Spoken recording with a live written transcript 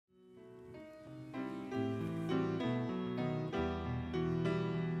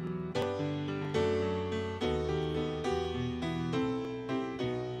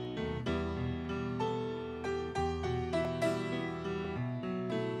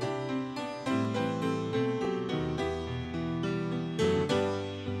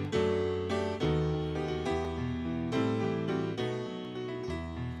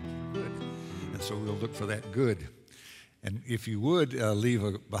so we'll look for that good. And if you would leave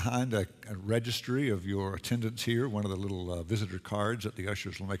behind a registry of your attendance here, one of the little visitor cards that the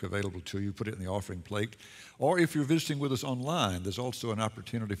ushers will make available to you, put it in the offering plate. Or if you're visiting with us online, there's also an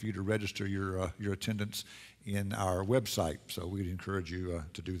opportunity for you to register your attendance in our website. So we'd encourage you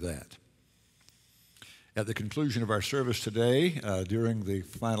to do that. At the conclusion of our service today, during the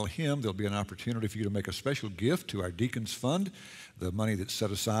final hymn, there'll be an opportunity for you to make a special gift to our Deacons Fund, the money that's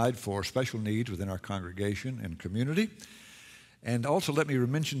set aside for special needs within our congregation and community. And also let me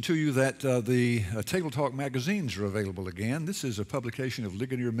mention to you that the Table Talk magazines are available again. This is a publication of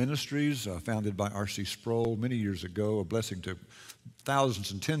Ligonier Ministries, founded by R.C. Sproul many years ago, a blessing to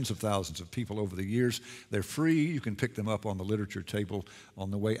thousands and tens of thousands of people over the years. They're free. You can pick them up on the literature table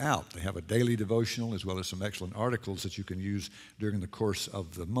on the way out. They have a daily devotional as well as some excellent articles that you can use during the course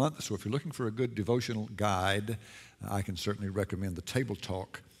of the month. So if you're looking for a good devotional guide, I can certainly recommend the Table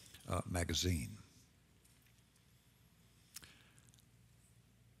Talk magazine.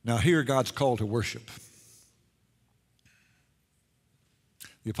 Now, hear God's call to worship.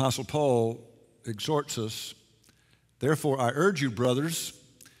 The Apostle Paul exhorts us, "Therefore, I urge you, brothers,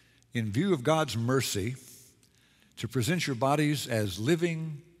 in view of God's mercy, to present your bodies as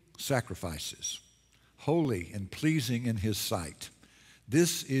living sacrifices, holy and pleasing in His sight.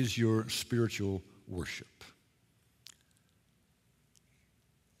 This is your spiritual worship."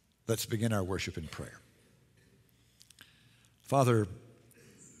 Let's begin our worship in prayer. Father,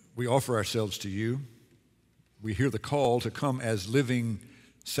 we offer ourselves to you. We hear the call to come as living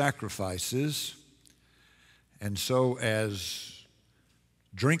sacrifices, and so as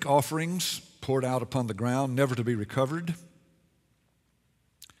drink offerings poured out upon the ground, never to be recovered,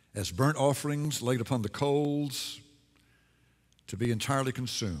 as burnt offerings laid upon the coals, to be entirely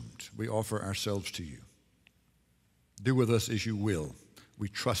consumed, we offer ourselves to you. Do with us as you will. We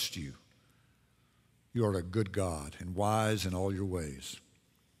trust you. You are a good God and wise in all your ways.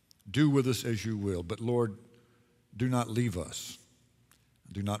 Do with us as you will, but Lord, do not leave us.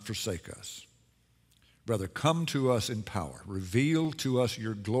 Do not forsake us. Rather, come to us in power. Reveal to us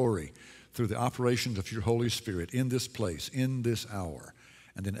your glory through the operations of your Holy Spirit in this place, in this hour,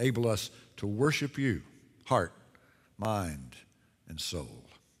 and enable us to worship you, heart, mind, and soul.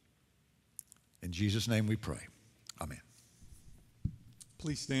 In Jesus' name we pray. Amen.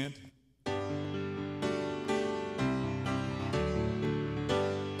 Please stand.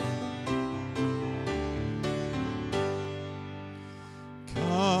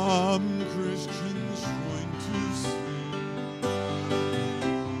 Come, Christians, join to sing.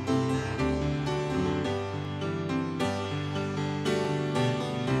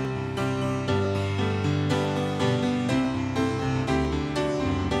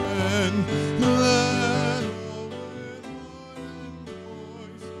 And let all with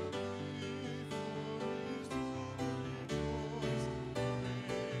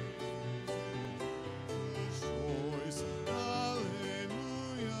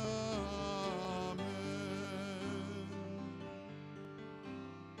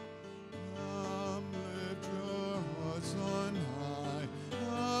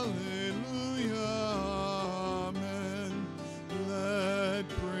heart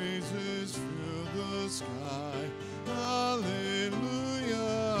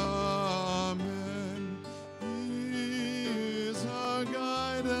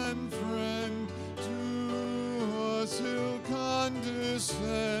and voice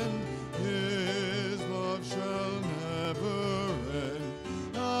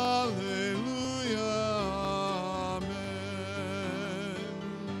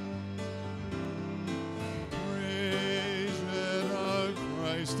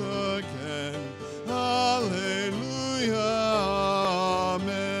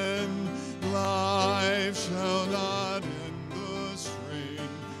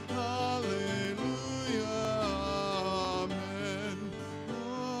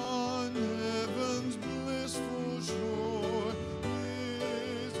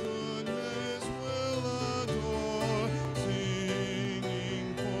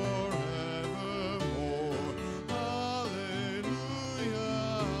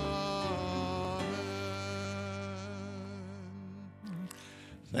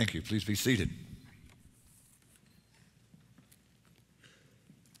Thank you. Please be seated.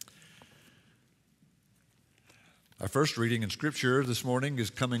 Our first reading in Scripture this morning is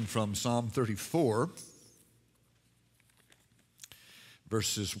coming from Psalm 34,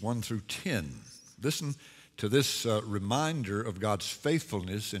 verses 1 through 10. Listen to this reminder of God's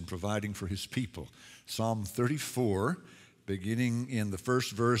faithfulness in providing for His people. Psalm 34, beginning in the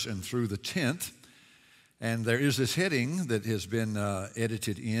first verse and through the 10th. And there is this heading that has been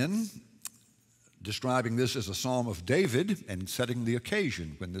edited in describing this as a psalm of David and setting the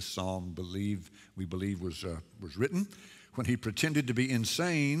occasion when this psalm we believe was written, when he pretended to be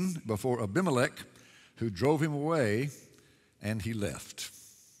insane before Abimelech, who drove him away, and he left.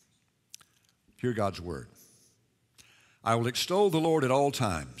 Hear God's word. I will extol the Lord at all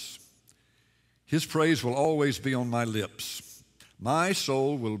times. His praise will always be on my lips. My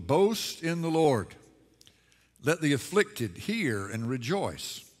soul will boast in the Lord. Let the afflicted hear and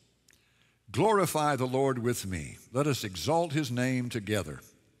rejoice. Glorify the Lord with me. Let us exalt his name together.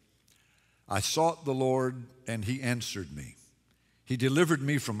 I sought the Lord, and he answered me. He delivered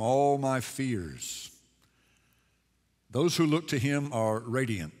me from all my fears. Those who look to him are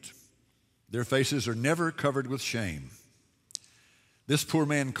radiant. Their faces are never covered with shame. This poor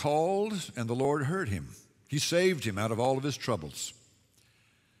man called, and the Lord heard him. He saved him out of all of his troubles.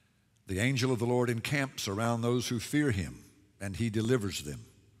 The angel of the Lord encamps around those who fear him, and he delivers them.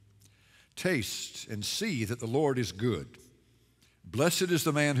 Taste and see that the Lord is good. Blessed is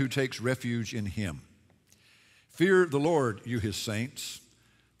the man who takes refuge in him. Fear the Lord, you his saints,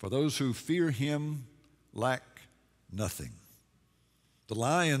 for those who fear him lack nothing. The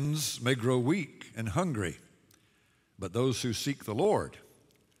lions may grow weak and hungry, but those who seek the Lord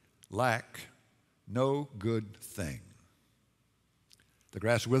lack no good thing. The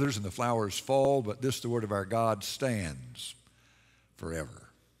grass withers and the flowers fall, but this, the word of our God, stands forever.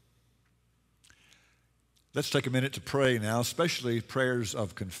 Let's take a minute to pray now, especially prayers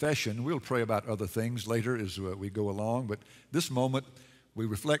of confession. We'll pray about other things later as we go along, but this moment we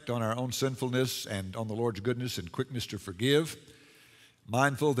reflect on our own sinfulness and on the Lord's goodness and quickness to forgive,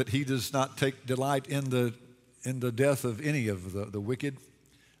 mindful that he does not take delight in the death of any of the wicked,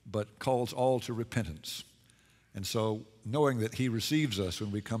 but calls all to repentance. And so, knowing that he receives us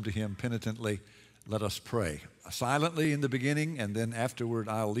when we come to him penitently, let us pray silently in the beginning, and then afterward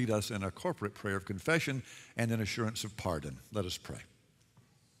I'll lead us in a corporate prayer of confession and an assurance of pardon. Let us pray.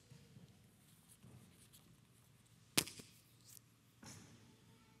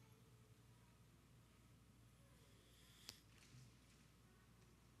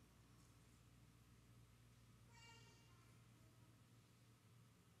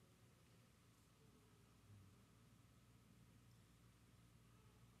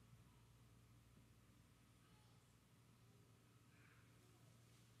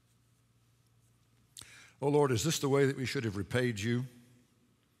 Oh Lord, is this the way that we should have repaid you?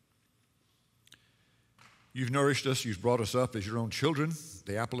 You've nourished us, you've brought us up as your own children,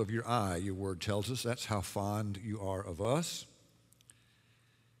 the apple of your eye, your word tells us. That's how fond you are of us.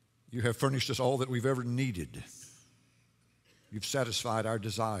 You have furnished us all that we've ever needed. You've satisfied our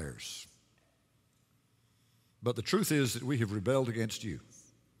desires. But the truth is that we have rebelled against you.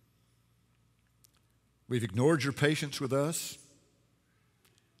 We've ignored your patience with us.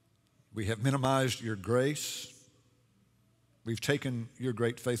 We have minimized your grace. We've taken your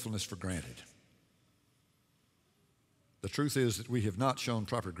great faithfulness for granted. The truth is that we have not shown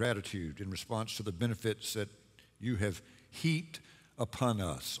proper gratitude in response to the benefits that you have heaped upon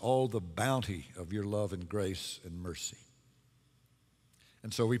us, all the bounty of your love and grace and mercy.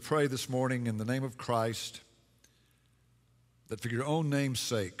 And so we pray this morning in the name of Christ that for your own name's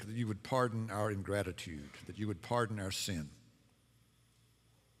sake, that you would pardon our ingratitude, that you would pardon our sin.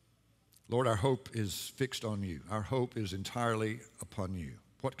 Lord, our hope is fixed on you. Our hope is entirely upon you.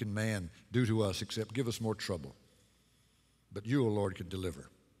 What can man do to us except give us more trouble? But you, O Lord, can deliver.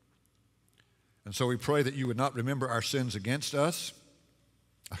 And so we pray that you would not remember our sins against us,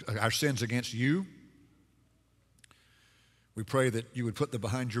 our sins against you. We pray that you would put them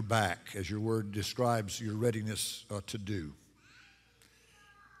behind your back, as your word describes your readiness to do.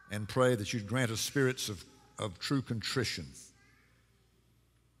 And pray that you'd grant us spirits of true contrition,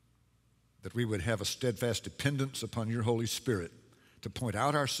 that we would have a steadfast dependence upon your Holy Spirit to point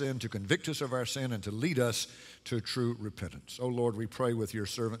out our sin, to convict us of our sin, and to lead us to true repentance. Oh Lord, we pray with your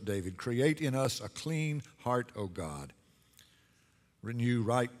servant David, create in us a clean heart, O God. Renew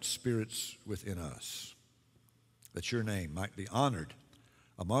right spirits within us, that your name might be honored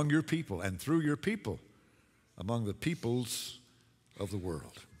among your people and through your people among the peoples of the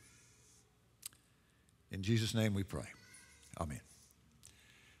world. In Jesus' name we pray. Amen.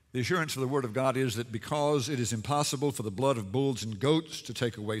 The assurance of the Word of God is that because it is impossible for the blood of bulls and goats to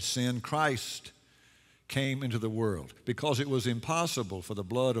take away sin, Christ came into the world. Because it was impossible for the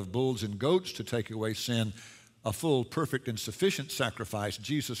blood of bulls and goats to take away sin, a full, perfect, and sufficient sacrifice,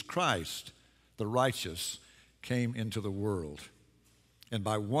 Jesus Christ, the righteous, came into the world. And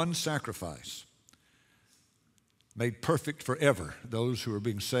by one sacrifice, made perfect forever those who are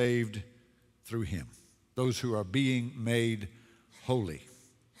being saved through him, those who are being made holy.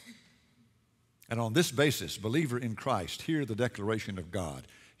 And on this basis, believer in Christ, hear the declaration of God.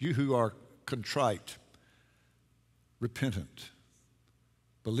 You who are contrite, repentant,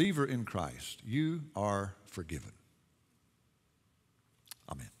 believer in Christ, you are forgiven.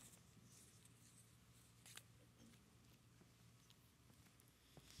 Amen.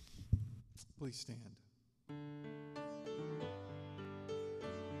 Please stand.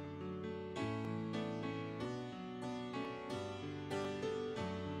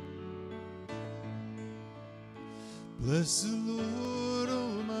 Bless the Lord,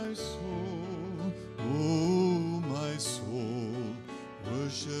 oh my soul, oh my soul,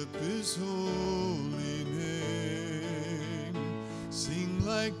 worship his holy name. Sing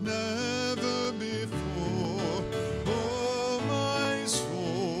like never before, oh my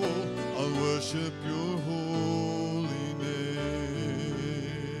soul, I'll worship your holy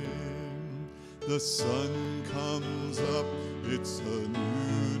name. The sun comes up, it's a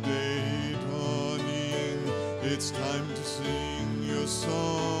new day dawning. It's time to sing your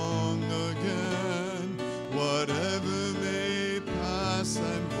song again. Whatever may pass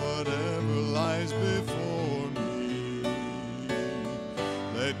and whatever lies before me,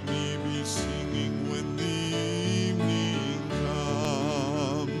 let me be singing when the evening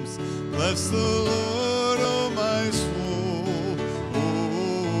comes. Bless the Lord, oh my soul,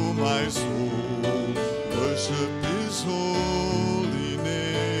 oh my soul, worship his holy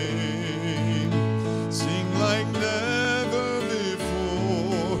name. Sing like never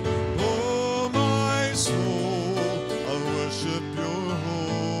before, oh my soul, I'll worship your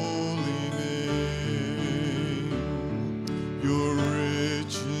holy name. You're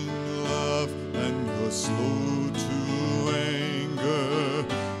rich in love and you're slow to anger.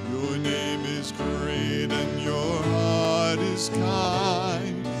 Your name is great and your heart is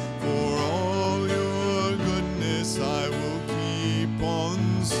kind. For all your goodness I will keep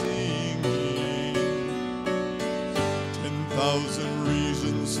on singing. 10,000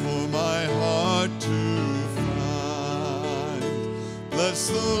 reasons for my heart to find. Bless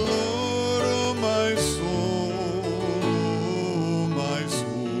the Lord, oh my soul, oh my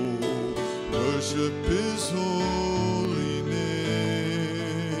soul, worship his holy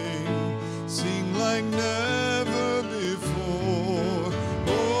name. Sing like never before,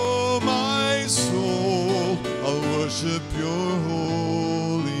 oh my soul, I'll worship your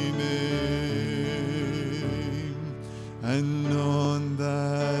holy name. And on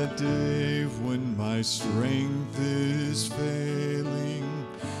that day when my strength is failing,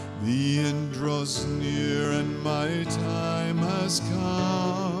 the end draws near and my time has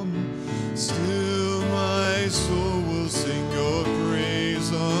come, still my soul will sing your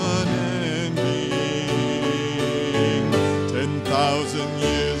praise unending. 10,000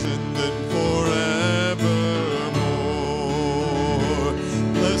 years and then forevermore.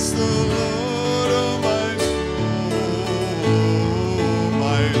 Bless the Lord, oh my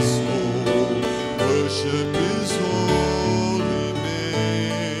soul, worship his holy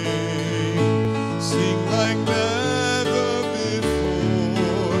name. Sing like never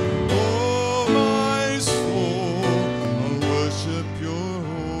before, oh my soul, I'll worship your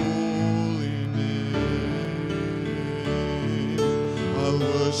holy name. I'll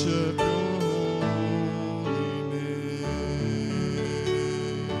worship your holy name.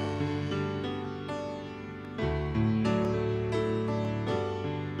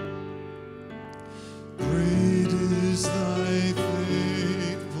 Great is thy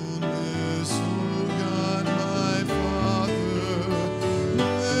faithfulness, O God, my Father.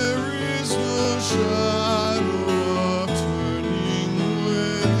 There is no shadow of turning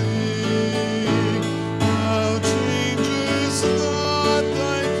with thee. Thou changest not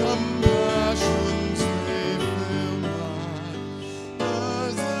thy compassion.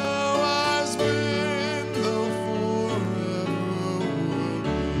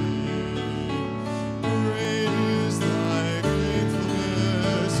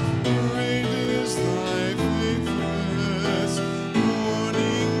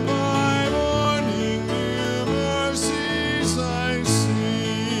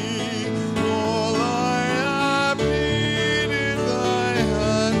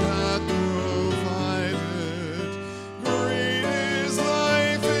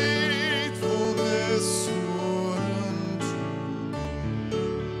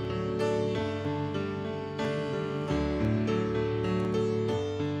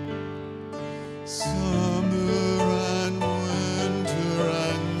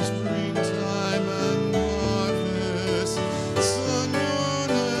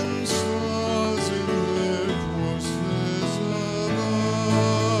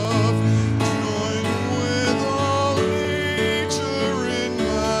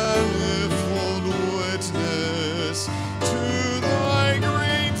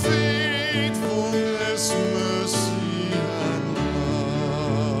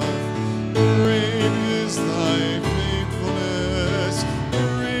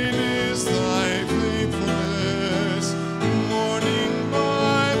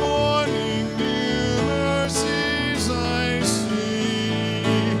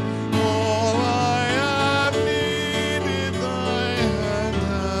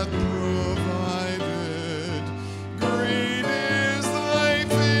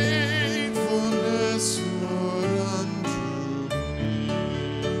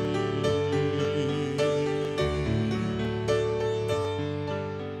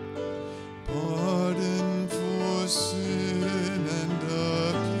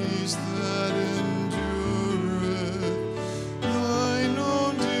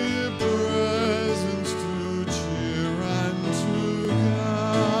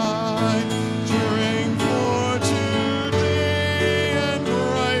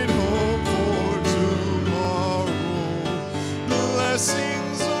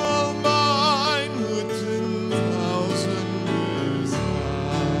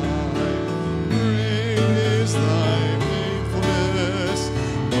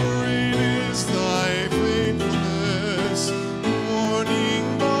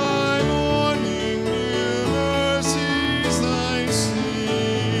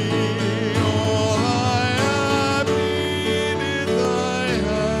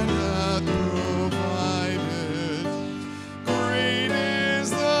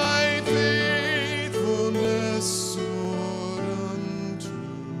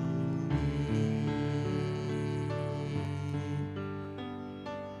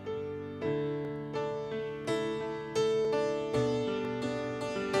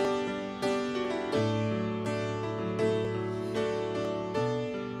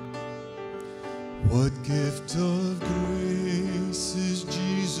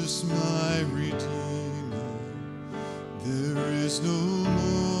 is no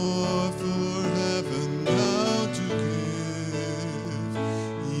more for heaven now to give.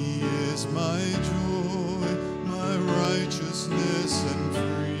 He is my joy, my righteousness and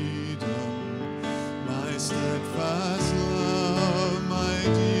freedom, my steadfast love, my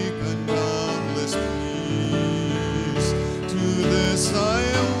deep and boundless peace. To this I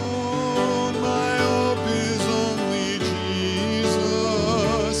own, my hope is only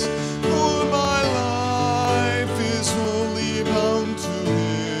Jesus, for my life is wholly bound to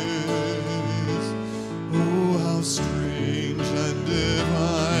His. Oh, how strange and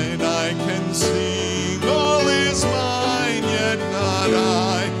divine, I can sing, all is mine, yet not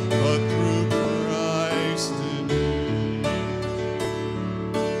I, but through Christ in me.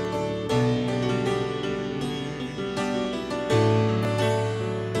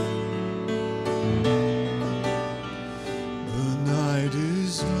 The night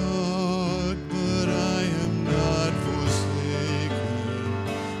is dark, but I am not forsaken,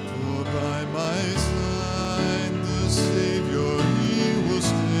 for by my side the Savior, He will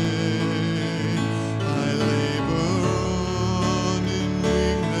stay. I labor on in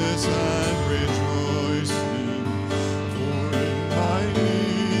weakness and rejoicing, for in my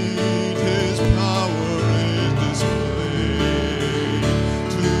need His power is displayed.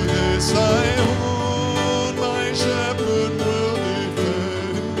 To this I own, my shepherd will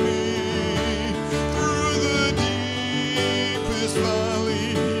defend me. Through the deepest valley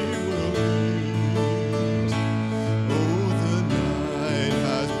He will lead. Oh, the night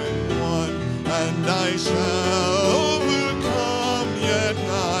has been won, and I shall overcome, yet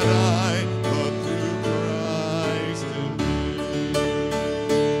not I, but through Christ in me.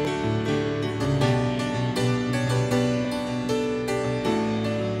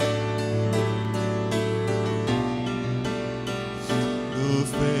 The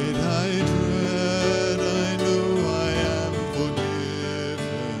fate I dread, I know I am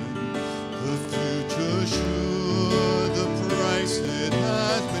forgiven. The future sure, the price it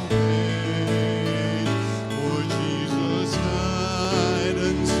has been paid. For Jesus died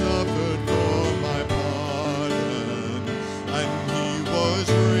and suffered for my pardon, and He was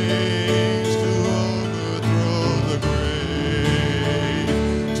raised to overthrow the grave.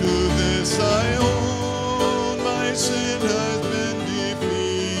 To this I own, my sin has been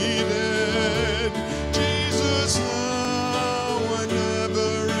defeated. Jesus now and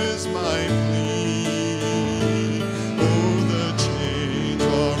ever is my plea. Oh, the chains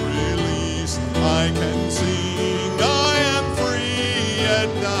are released, I can sing, I am free, yet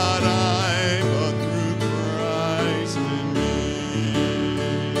not I, but through Christ in me.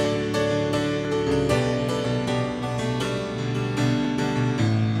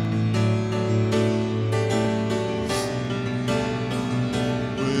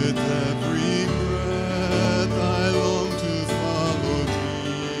 With every breath I long to follow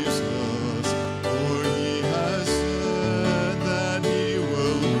Jesus, for He has said that He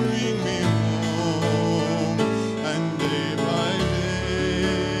will bring me home, and day by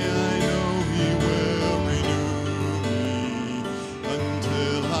day I know He will renew me,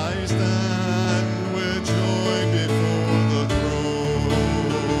 until I stand with joy before the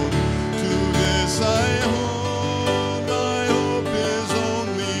throne. To this I hold, my hope is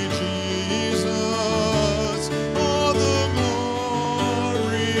only Jesus, all the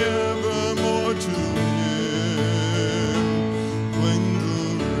glory evermore to Him. When the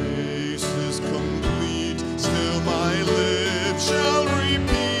race is complete, still my lips shall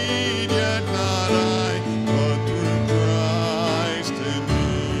repeat, yet not I, but through Christ in me.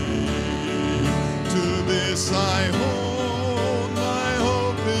 To this I hold, my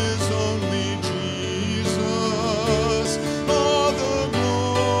hope is only Jesus, all the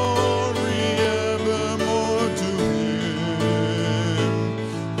glory evermore to Him.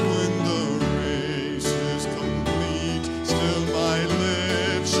 When the race is complete, still my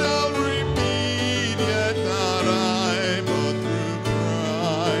lips shall repeat, yet not I, but through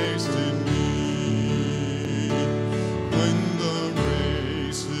Christ in me. When the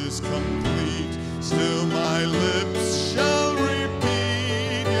race is complete, still my lips shall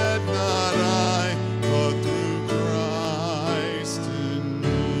repeat, yet not I, but through Christ in me.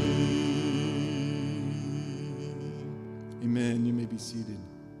 Amen. You may be seated.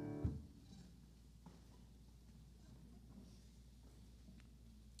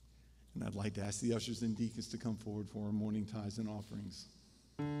 And I'd like to ask the ushers and deacons to come forward for our morning tithes and offerings.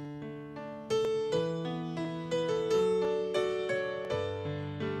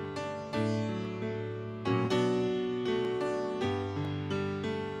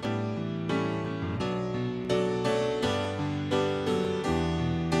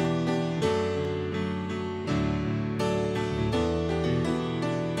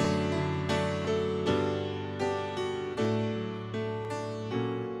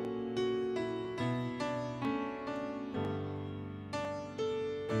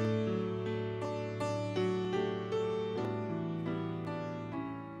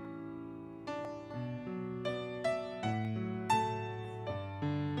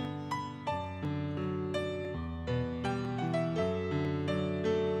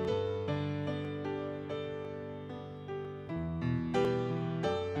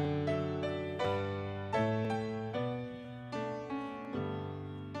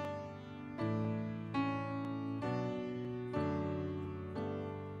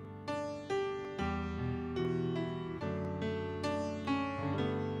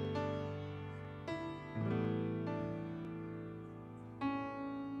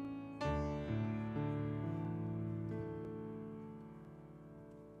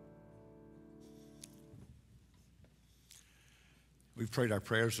 We've prayed our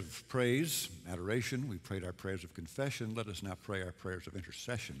prayers of praise, adoration. We've prayed our prayers of confession. Let us now pray our prayers of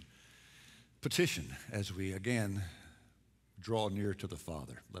intercession, petition, as we again draw near to the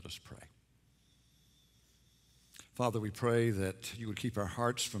Father. Let us pray. Father, we pray that you would keep our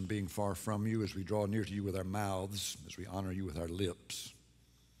hearts from being far from you as we draw near to you with our mouths, as we honor you with our lips.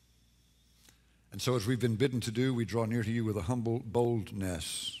 And so as we've been bidden to do, we draw near to you with a humble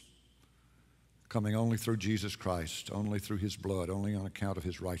boldness, coming only through Jesus Christ, only through his blood, only on account of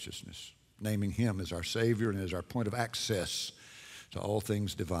his righteousness, naming him as our Savior and as our point of access to all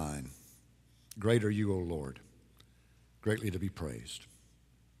things divine. Great are you, O Lord, greatly to be praised.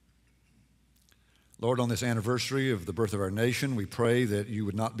 Lord, on this anniversary of the birth of our nation, we pray that you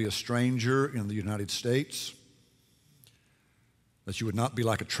would not be a stranger in the United States, that you would not be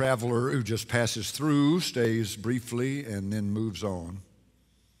like a traveler who just passes through, stays briefly, and then moves on.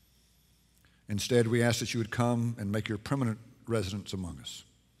 Instead, we ask that you would come and make your permanent residence among us.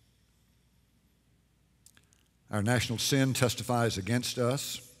 Our national sin testifies against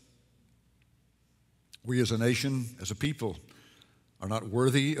us. We as a nation, as a people, are not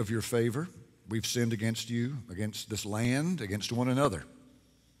worthy of your favor. We've sinned against you, against this land, against one another.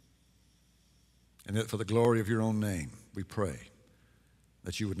 And that for the glory of your own name, we pray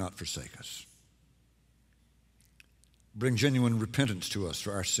that you would not forsake us. Bring genuine repentance to us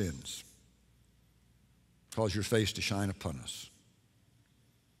for our sins. Cause your face to shine upon us.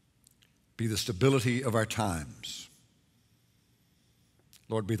 Be the stability of our times.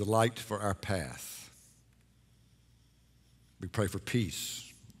 Lord, be the light for our path. We pray for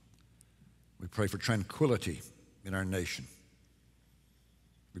peace. We pray for tranquility in our nation.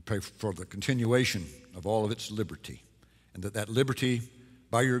 We pray for the continuation of all of its liberty, and that liberty,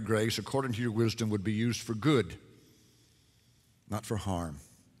 by your grace, according to your wisdom, would be used for good, not for harm,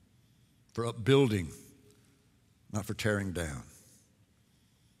 for upbuilding, not for tearing down.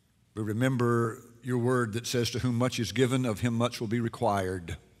 We remember your word that says, to whom much is given, of him much will be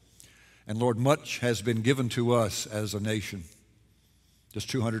required. And Lord, much has been given to us as a nation, just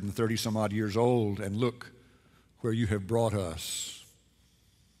 230 some odd years old, and look where you have brought us.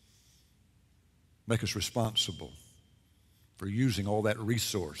 Make us responsible for using all that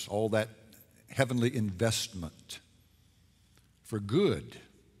resource, all that heavenly investment for good,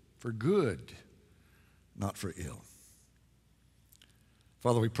 not for ill.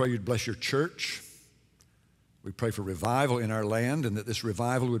 Father, we pray you'd bless your church. We pray for revival in our land, and that this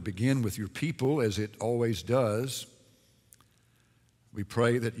revival would begin with your people, as it always does. We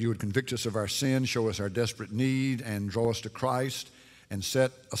pray that you would convict us of our sin, show us our desperate need, and draw us to Christ, and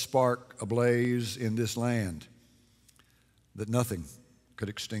set a spark ablaze in this land that nothing could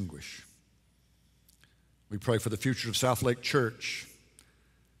extinguish. We pray for the future of SouthLake Church.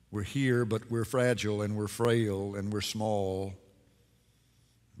 We're here, but we're fragile, and we're frail, and we're small.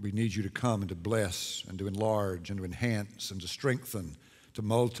 We need you to come and to bless and to enlarge and to enhance and to strengthen, to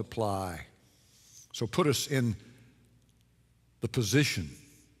multiply. So put us in the position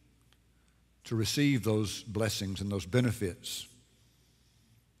to receive those blessings and those benefits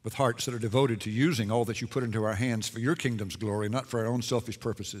with hearts that are devoted to using all that you put into our hands for your kingdom's glory, not for our own selfish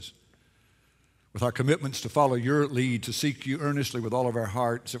purposes. With our commitments to follow your lead, to seek you earnestly with all of our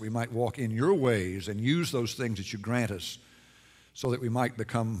hearts, that we might walk in your ways and use those things that you grant us, so that we might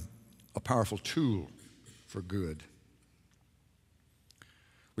become a powerful tool for good.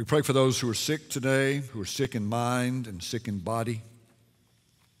 We pray for those who are sick today, who are sick in mind and sick in body.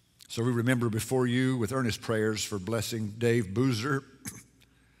 So we remember before you with earnest prayers for blessing Dave Boozer,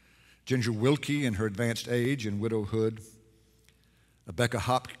 Ginger Wilkie in her advanced age and widowhood, Becca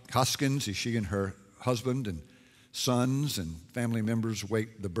Hoskins, as she and her husband and sons and family members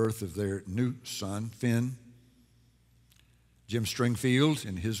wait the birth of their new son, Finn. Jim Stringfield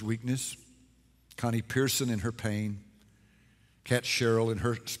in his weakness, Connie Pearson in her pain, Kat Sherrill in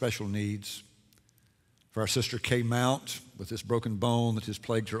her special needs. For our sister Kay Mount with this broken bone that has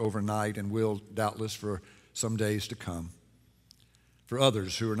plagued her overnight and will doubtless for some days to come. For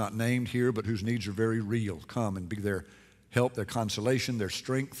others who are not named here but whose needs are very real, come and be their help, their consolation, their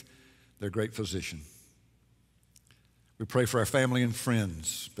strength, their great physician. We pray for our family and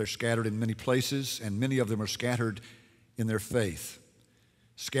friends. They're scattered in many places, and many of them are scattered in their faith,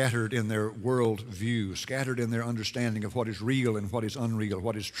 scattered in their world view, scattered in their understanding of what is real and what is unreal,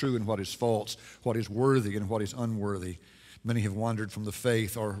 what is true and what is false, what is worthy and what is unworthy. Many have wandered from the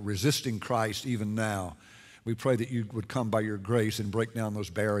faith or resisting Christ even now. We pray that you would come by your grace and break down those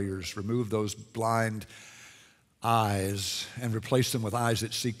barriers, remove those blind eyes and replace them with eyes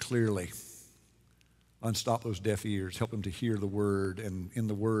that see clearly. Unstop those deaf ears. Help them to hear the word, and in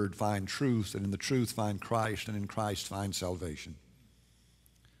the word find truth, and in the truth find Christ, and in Christ find salvation.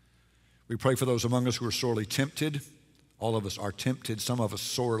 We pray for those among us who are sorely tempted. All of us are tempted, some of us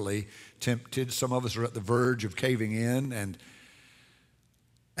sorely tempted. Some of us are at the verge of caving in and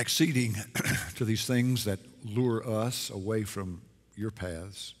acceding to these things that lure us away from your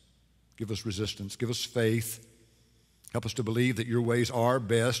paths. Give us resistance, give us faith. Help us to believe that your ways are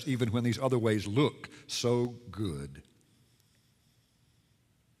best, even when these other ways look so good.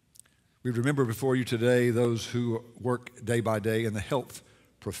 We remember before you today those who work day by day in the health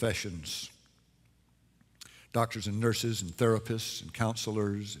professions. Doctors and nurses and therapists and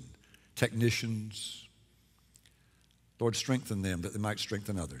counselors and technicians. Lord, strengthen them that they might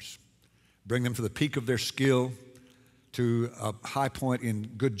strengthen others. Bring them to the peak of their skill, to a high point in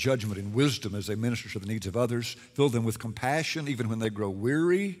good judgment and wisdom as they minister to the needs of others. Fill them with compassion even when they grow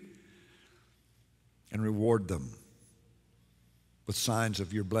weary, and reward them with signs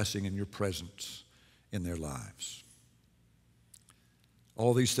of your blessing and your presence in their lives.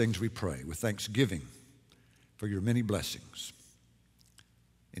 All these things we pray with thanksgiving for your many blessings.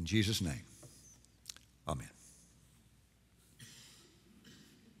 In Jesus' name, amen.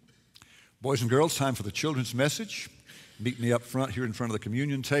 Boys and girls, time for the children's message. Meet me up front here in front of the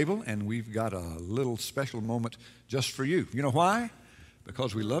communion table, and we've got a little special moment just for you. You know why?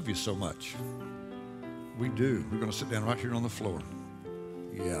 Because we love you so much. We do. We're going to sit down right here on the floor.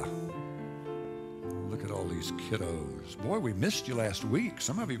 Yeah. Look at all these kiddos. Boy, we missed you last week.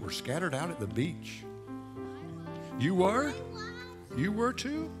 Some of you were scattered out at the beach. You were? You were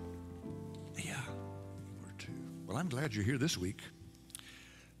too? Yeah, you were too. Well, I'm glad you're here this week.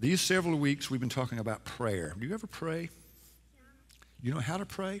 These several weeks we've been talking about prayer. Do you ever pray? You know how to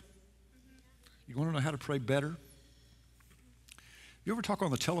pray? You want to know how to pray better? You ever talk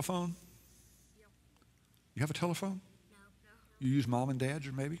on the telephone? You have a telephone? You use mom and dad's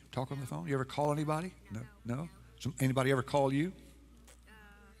or maybe talk on the phone? You ever call anybody? No? Anybody ever call you?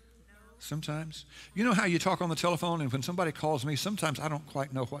 Sometimes. You know how you talk on the telephone, and when somebody calls me, sometimes I don't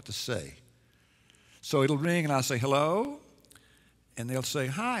quite know what to say. So it'll ring and I'll say, hello? And they'll say,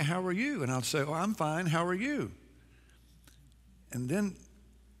 hi, how are you? And I'll say, oh, I'm fine, how are you? And then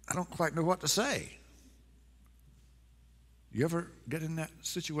I don't quite know what to say. You ever get in that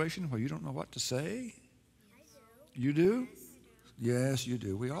situation where you don't know what to say? I do. You do? Yes, you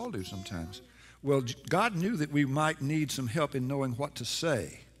do. We all do sometimes. Well, God knew that we might need some help in knowing what to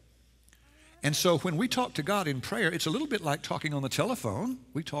say. And so when we talk to God in prayer, it's a little bit like talking on the telephone.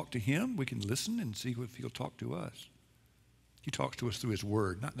 We talk to Him. We can listen and see if He'll talk to us. He talks to us through His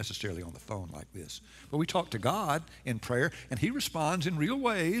Word, not necessarily on the phone like this. But we talk to God in prayer, and He responds in real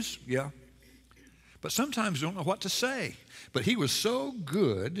ways, yeah. But sometimes we don't know what to say. But He was so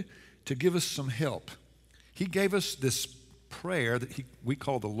good to give us some help. He gave us this prayer that we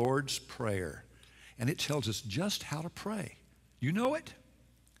call the Lord's Prayer, and it tells us just how to pray. You know it?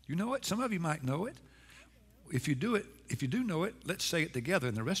 You know it? Some of you might know it. If you do know it, let's say it together,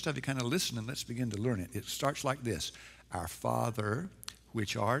 and the rest of you kind of listen and let's begin to learn it. It starts like this. Our Father,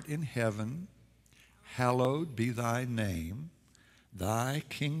 which art in heaven, hallowed be thy name. Thy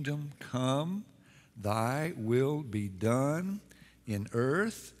kingdom come, thy will be done in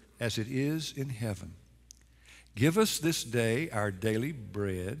earth as it is in heaven. Give us this day our daily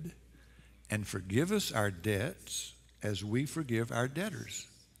bread, and forgive us our debts as we forgive our debtors.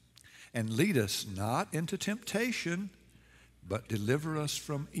 And lead us not into temptation, but deliver us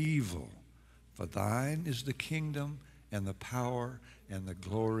from evil. For thine is the kingdom and the power and the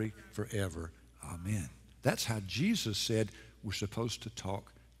glory forever. Amen. That's how Jesus said we're supposed to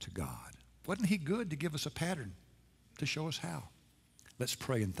talk to God. Wasn't He good to give us a pattern to show us how? Let's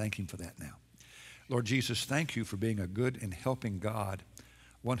pray and thank Him for that now. Lord Jesus, thank you for being a good and helping God,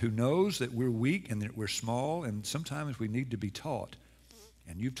 one who knows that we're weak and that we're small, and sometimes we need to be taught.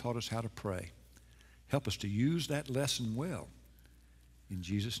 And you've taught us how to pray. Help us to use that lesson well. In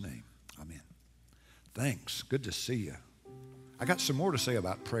Jesus' name, amen. Thanks. Good to see you. I got some more to say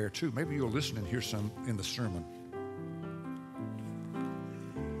about prayer, too. Maybe you'll listen and hear some in the sermon.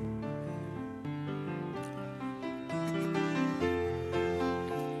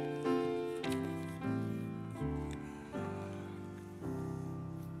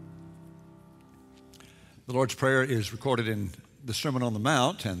 The Lord's Prayer is recorded in the Sermon on the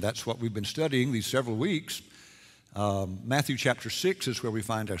Mount, and that's what we've been studying these several weeks. Matthew chapter 6 is where we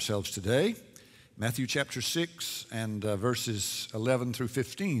find ourselves today. Matthew chapter 6 and verses 11 through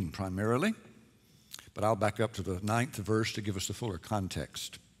 15 primarily. But I'll back up to the 9th verse to give us the fuller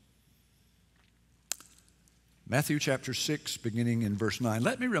context. Matthew chapter 6, beginning in verse 9.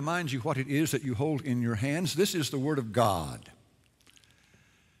 Let me remind you what it is that you hold in your hands. This is the Word of God,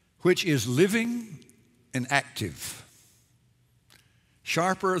 which is living and active,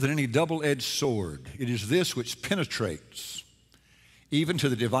 sharper than any double-edged sword. It is this which penetrates even to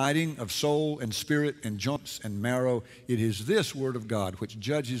the dividing of soul and spirit and joints and marrow. It is this word of God which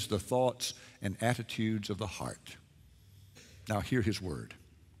judges the thoughts and attitudes of the heart. Now hear his word.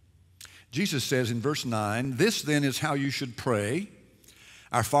 Jesus says in verse 9, this then is how you should pray.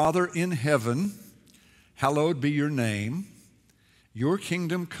 Our Father in heaven, hallowed be your name. Your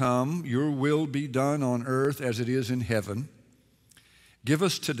kingdom come, your will be done on earth as it is in heaven. Give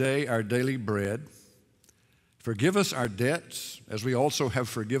us today our daily bread. Forgive us our debts, as we also have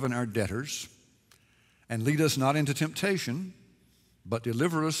forgiven our debtors. And lead us not into temptation, but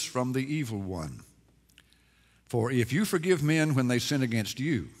deliver us from the evil one. For if you forgive men when they sin against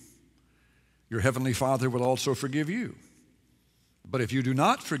you, your heavenly Father will also forgive you. But if you do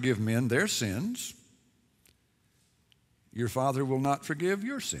not forgive men their sins, your Father will not forgive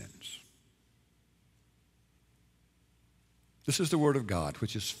your sins. This is the word of God,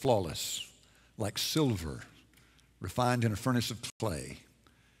 which is flawless, like silver, refined in a furnace of clay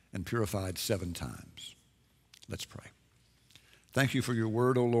and purified 7 times. Let's pray. Thank you for your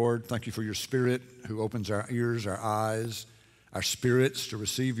word, O Lord. Thank you for your Spirit who opens our ears, our eyes, our spirits to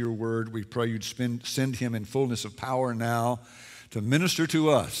receive your word. We pray you'd send him in fullness of power now to minister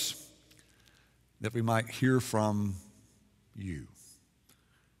to us, that we might hear from you.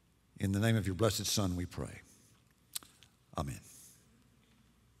 In the name of your blessed Son, we pray. Amen.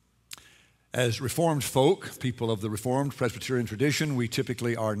 As Reformed folk, people of the Reformed Presbyterian tradition, we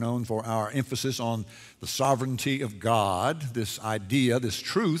typically are known for our emphasis on the sovereignty of God, this idea, this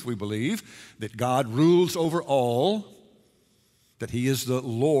truth, we believe, that God rules over all, that he is the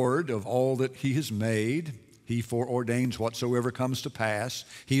Lord of all that he has made. He foreordains whatsoever comes to pass.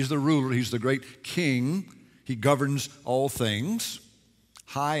 He's the ruler. He's the great king. He governs all things.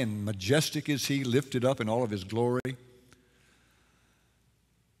 High and majestic is he, lifted up in all of his glory.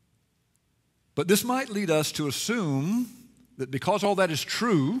 But this might lead us to assume that because all that is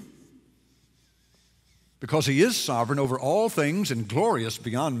true, because he is sovereign over all things and glorious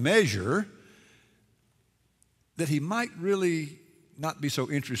beyond measure, that he might really not be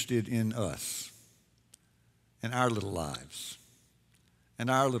so interested in us and our little lives and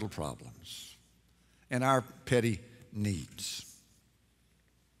our little problems and our petty needs.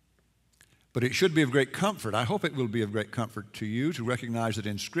 But it should be of great comfort. I hope it will be of great comfort to you to recognize that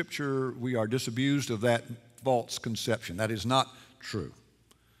in Scripture we are disabused of that false conception. That is not true,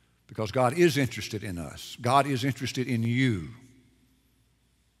 because God is interested in us. God is interested in you.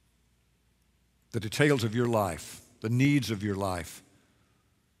 The details of your life, the needs of your life,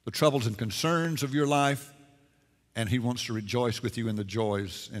 the troubles and concerns of your life, and he wants to rejoice with you in the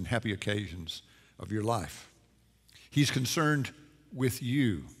joys and happy occasions of your life. He's concerned with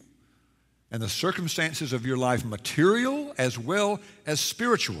you and the circumstances of your life, material as well as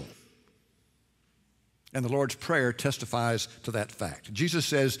spiritual. And the Lord's Prayer testifies to that fact. Jesus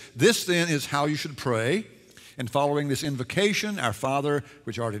says, this then is how you should pray. And following this invocation, our Father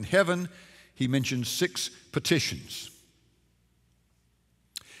which art in heaven, he mentions 6 petitions.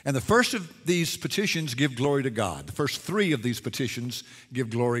 And the first of these petitions give glory to God. The first 3 of these petitions give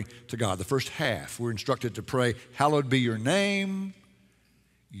glory to God. The first half, we're instructed to pray, hallowed be your name,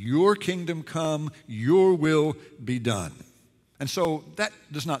 your kingdom come, your will be done. And so that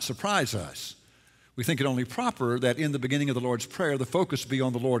does not surprise us. We think it only proper that in the beginning of the Lord's Prayer, the focus be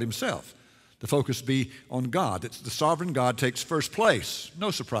on the Lord himself. The focus be on God. That the sovereign God takes first place.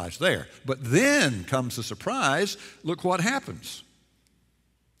 No surprise there. But then comes the surprise. Look what happens.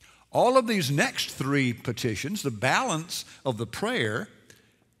 All of these next 3 petitions, the balance of the prayer,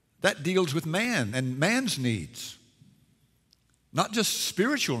 that deals with man and man's needs. Not just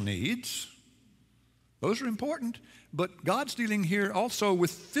spiritual needs, those are important, but God's dealing here also with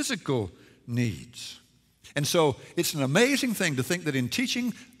physical needs. And so it's an amazing thing to think that in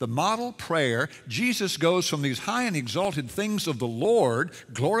teaching the model prayer, Jesus goes from these high and exalted things of the Lord,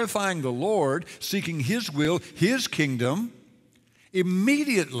 glorifying the Lord, seeking his will, his kingdom,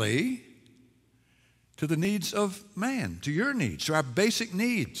 immediately to the needs of man, to your needs, to our basic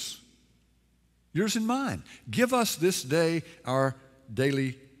needs. Yours and mine. Give us this day our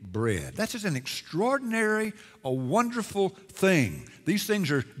daily bread. That's just an extraordinary, a wonderful thing. These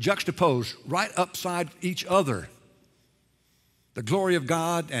things are juxtaposed right upside each other. The glory of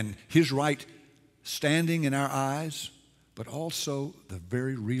God and his right standing in our eyes, but also the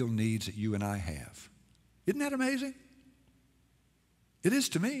very real needs that you and I have. Isn't that amazing? It is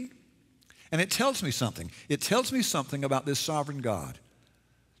to me. And it tells me something. It tells me something about this sovereign God.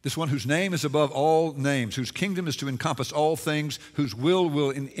 This one whose name is above all names, whose kingdom is to encompass all things, whose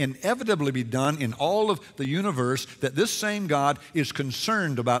will inevitably be done in all of the universe, that this same God is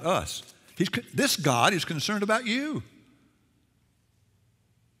concerned about us. This God is concerned about you.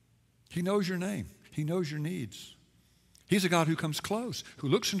 He knows your name. He knows your needs. He's a God who comes close, who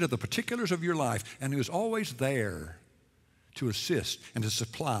looks into the particulars of your life, and who is always there to assist and to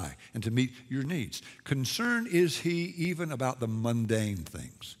supply and to meet your needs. Concerned is He even about the mundane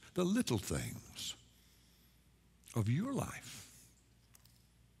things, the little things of your life.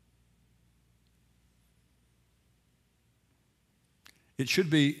 It should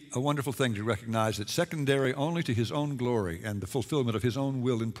be a wonderful thing to recognize that secondary only to His own glory and the fulfillment of His own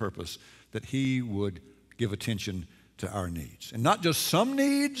will and purpose, that He would give attention to our needs. And not just some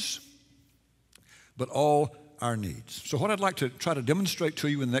needs, but all our needs. So what I'd like to try to demonstrate to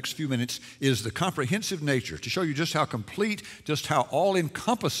you in the next few minutes is the comprehensive nature, to show you just how complete, just how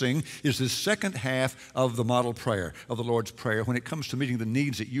all-encompassing is this second half of the model prayer, of the Lord's Prayer, when it comes to meeting the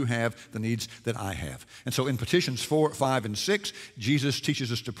needs that you have, the needs that I have. And so in petitions 4, 5, and 6, Jesus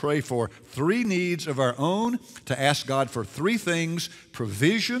teaches us to pray for 3 needs of our own, to ask God for 3 things: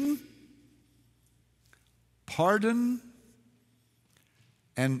 provision, pardon,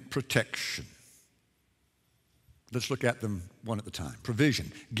 and protection. Let's look at them one at a time.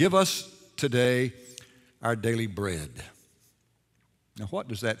 Provision. Give us today our daily bread. Now, what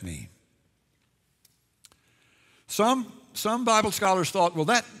does that mean? Some Bible scholars thought, well,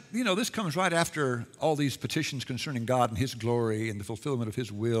 this comes right after all these petitions concerning God and His glory and the fulfillment of His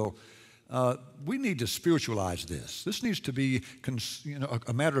will. We need to spiritualize this. This needs to be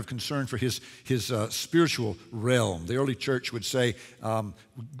a matter of concern for His spiritual realm. The early church would say,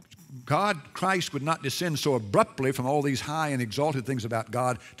 Christ would not descend so abruptly from all these high and exalted things about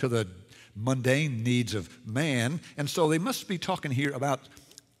God to the mundane needs of man. And so they must be talking here about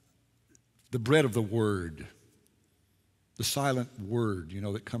the bread of the Word, the silent Word,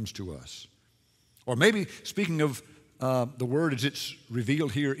 that comes to us. Or maybe speaking of the Word as it's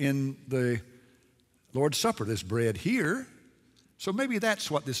revealed here in the Lord's Supper, this bread here. So maybe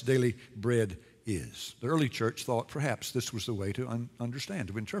that's what this daily bread is. The early church thought perhaps this was the way to understand,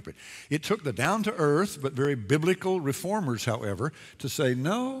 to interpret. It took the down-to-earth but very biblical reformers, however, to say,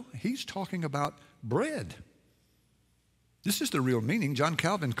 no, he's talking about bread. This is the real meaning. John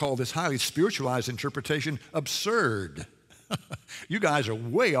Calvin called this highly spiritualized interpretation absurd. You guys are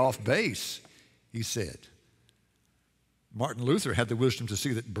way off base, he said. Martin Luther had the wisdom to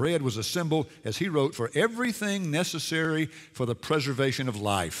see that bread was a symbol, as he wrote, for everything necessary for the preservation of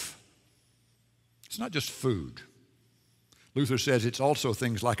life. It's not just food. Luther says it's also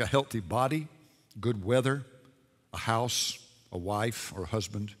things like a healthy body, good weather, a house, a wife or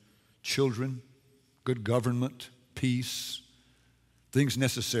husband, children, good government, peace, things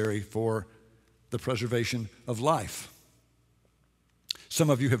necessary for the preservation of life. Some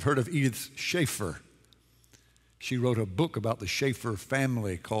of you have heard of Edith Schaeffer. She wrote a book about the Schaeffer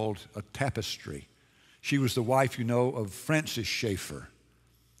family called A Tapestry. She was the wife, of Francis Schaeffer,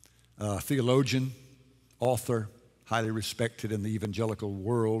 theologian, author, highly respected in the evangelical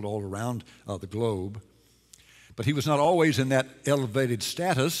world all around the globe. But he was not always in that elevated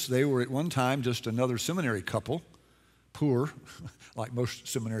status. They were at one time just another seminary couple, poor, like most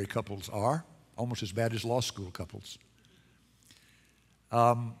seminary couples are, almost as bad as law school couples.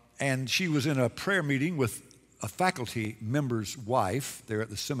 And she was in a prayer meeting with a faculty member's wife there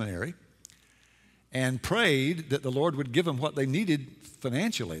at the seminary, and prayed that the Lord would give them what they needed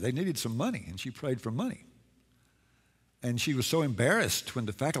financially. They needed some money, and she prayed for money. And she was so embarrassed when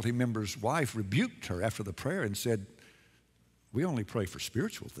the faculty member's wife rebuked her after the prayer and said, "We only pray for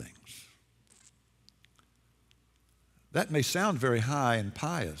spiritual things." That may sound very high and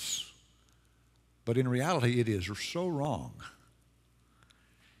pious, but in reality it is so wrong.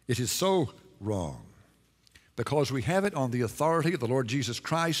 It is so wrong. Because we have it on the authority of the Lord Jesus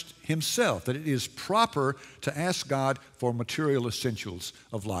Christ Himself, that it is proper to ask God for material essentials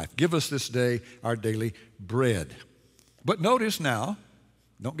of life. Give us this day our daily bread. But notice now,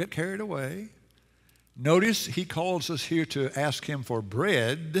 don't get carried away. Notice He calls us here to ask Him for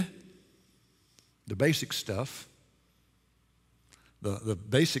bread, the basic stuff, the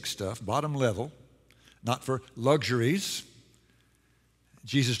basic stuff, bottom level, not for luxuries.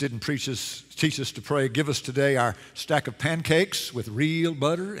 Jesus didn't teach us to pray, give us today our stack of pancakes with real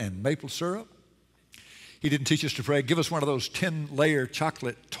butter and maple syrup. He didn't teach us to pray, give us one of those 10-layer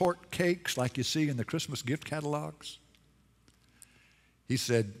chocolate torte cakes like you see in the Christmas gift catalogs. He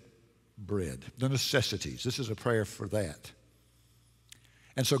said, bread, the necessities. This is a prayer for that.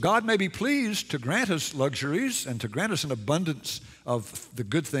 And so God may be pleased to grant us luxuries and to grant us an abundance of the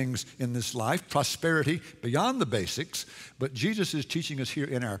good things in this life, prosperity beyond the basics, but Jesus is teaching us here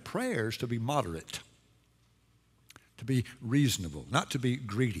in our prayers to be moderate, to be reasonable, not to be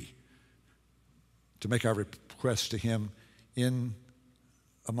greedy, to make our requests to Him in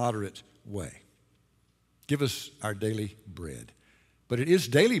a moderate way. Give us our daily bread. But it is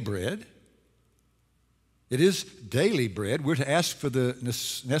daily bread. It is daily bread. We're to ask for the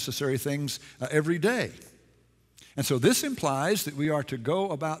necessary things every day. And so this implies that we are to go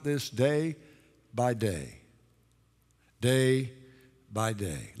about this day by day by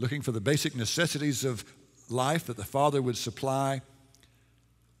day, looking for the basic necessities of life that the Father would supply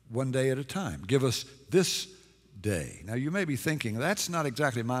one day at a time. Give us this day. Now you may be thinking, that's not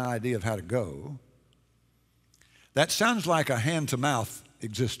exactly my idea of how to go. That sounds like a hand-to-mouth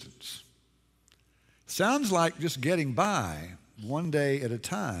existence. Sounds like just getting by one day at a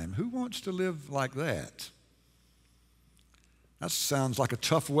time. Who wants to live like that? That sounds like a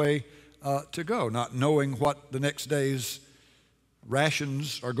tough way to go, not knowing what the next day's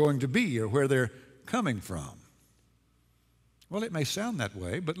rations are going to be or where they're coming from. Well, it may sound that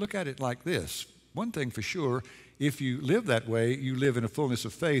way, but look at it like this. One thing for sure, if you live that way, you live in a fullness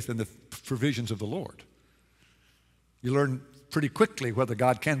of faith in the provisions of the Lord. You learn pretty quickly whether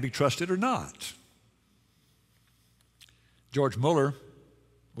God can be trusted or not. George Muller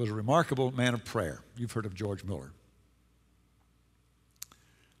was a remarkable man of prayer. You've heard of George Muller.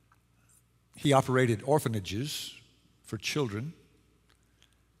 He operated orphanages for children.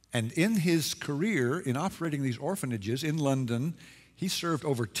 And in his career in operating these orphanages in London, he served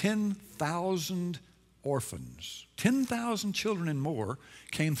over 10,000 orphans. 10,000 children and more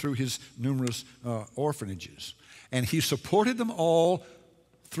came through his numerous orphanages. And he supported them all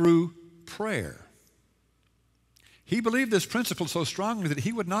through prayer. He believed this principle so strongly that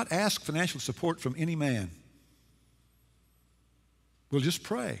he would not ask financial support from any man. We'll just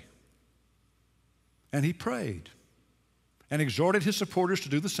pray. And he prayed and exhorted his supporters to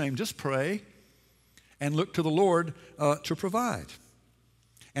do the same. Just pray and look to the Lord to provide.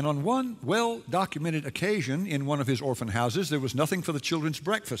 And on one well-documented occasion in one of his orphan houses, there was nothing for the children's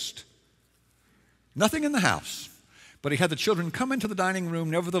breakfast. Nothing in the house. But he had the children come into the dining room,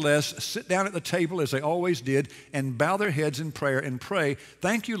 nevertheless, sit down at the table as they always did, and bow their heads in prayer and pray,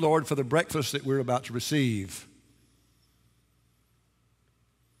 "Thank you, Lord, for the breakfast that we're about to receive."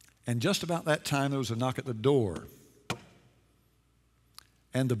 And just about that time, there was a knock at the door.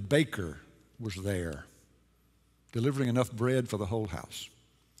 And the baker was there, delivering enough bread for the whole house.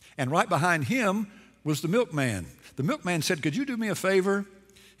 And right behind him was the milkman. The milkman said, "Could you do me a favor?"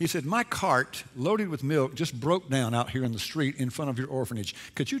 He said, "My cart loaded with milk just broke down out here in the street in front of your orphanage.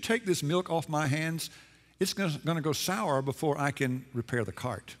 Could you take this milk off my hands? It's going to go sour before I can repair the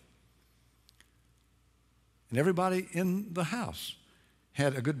cart." And everybody in the house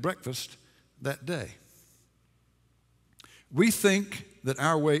had a good breakfast that day. We think that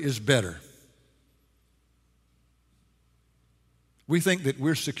our way is better. We think that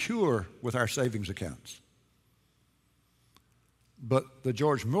we're secure with our savings accounts. But the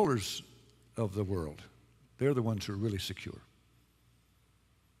George Mullers of the world, they're the ones who are really secure.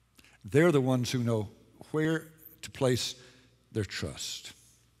 They're the ones who know where to place their trust.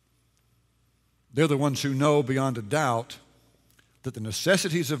 They're the ones who know beyond a doubt that the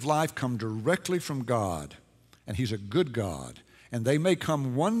necessities of life come directly from God, and He's a good God. And they may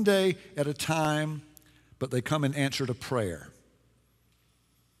come one day at a time, but they come in answer to prayer.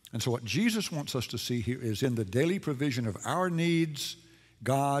 And so what Jesus wants us to see here is in the daily provision of our needs,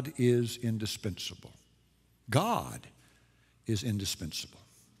 God is indispensable. God is indispensable.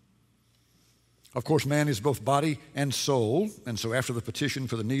 Of course, man is both body and soul, and so after the petition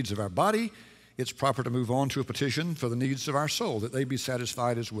for the needs of our body, it's proper to move on to a petition for the needs of our soul, that they be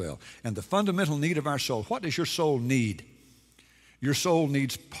satisfied as well. And the fundamental need of our soul, what does your soul need? Your soul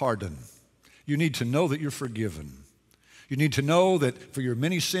needs pardon. You need to know that you're forgiven. You need to know that for your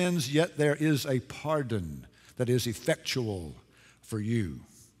many sins, yet there is a pardon that is effectual for you.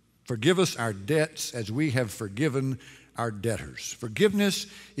 Forgive us our debts as we have forgiven our debtors. Forgiveness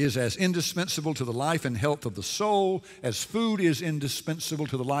is as indispensable to the life and health of the soul as food is indispensable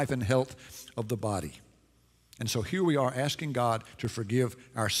to the life and health of the body. And so here we are asking God to forgive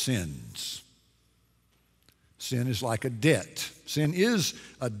our sins. Sin is like a debt. Sin is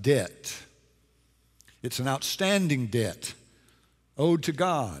a debt. It's an outstanding debt owed to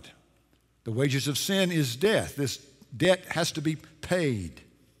God. The wages of sin is death. This debt has to be paid.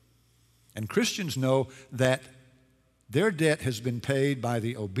 And Christians know that Their debt has been paid by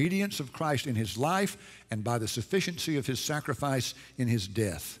the obedience of Christ in his life and by the sufficiency of his sacrifice in his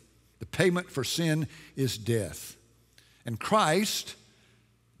death. The payment for sin is death. And Christ,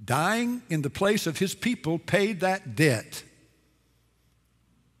 dying in the place of his people, paid that debt.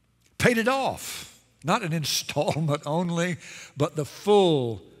 Paid it off. Not an installment only, but the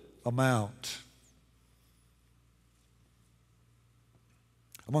full amount.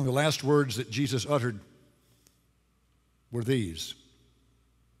 Among the last words that Jesus uttered were these: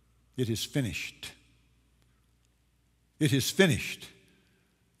 "It is finished." It is finished.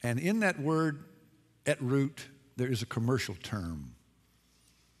 And in that word, at root, there is a commercial term.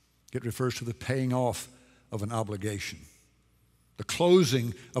 It refers to the paying off of an obligation, the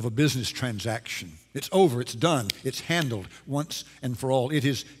closing of a business transaction. It's over, it's done, it's handled once and for all. It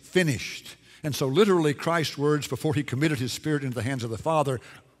is finished. And so literally Christ's words before he committed his spirit into the hands of the Father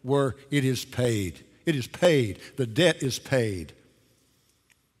were, "It is paid." It is paid. The debt is paid.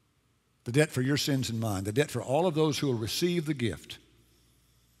 The debt for your sins and mine. The debt for all of those who will receive the gift,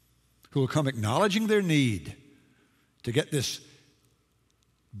 who will come acknowledging their need to get this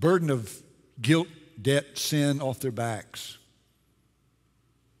burden of guilt, debt, sin off their backs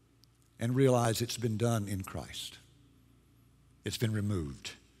and realize it's been done in Christ. It's been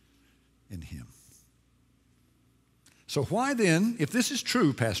removed in him. So why then, if this is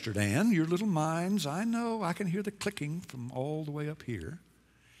true, Pastor Dan, your little minds, I know, I can hear the clicking from all the way up here.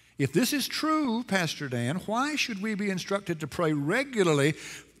 If this is true, Pastor Dan, why should we be instructed to pray regularly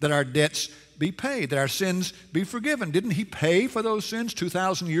that our debts be paid, that our sins be forgiven? Didn't he pay for those sins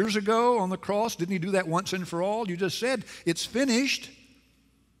 2,000 years ago on the cross? Didn't he do that once and for all? You just said, it's finished.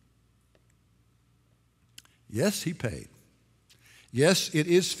 Yes, he paid. Yes, it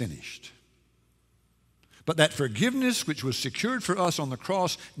is finished. But that forgiveness which was secured for us on the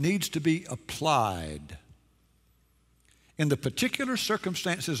cross needs to be applied in the particular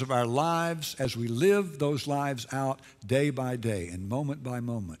circumstances of our lives as we live those lives out day by day and moment by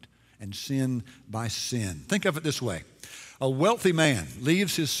moment and sin by sin. Think of it this way. A wealthy man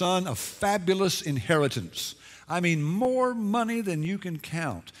leaves his son a fabulous inheritance. I mean, more money than you can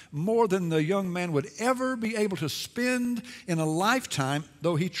count, more than the young man would ever be able to spend in a lifetime,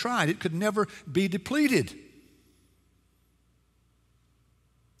 though he tried. It could never be depleted.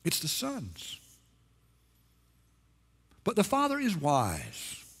 It's the son's. But the father is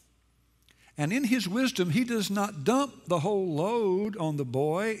wise. And in his wisdom, he does not dump the whole load on the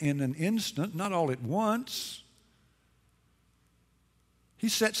boy in an instant, not all at once. He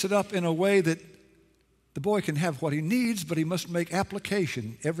sets it up in a way that the boy can have what he needs, but he must make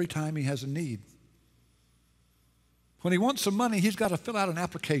application every time he has a need. When he wants some money, he's got to fill out an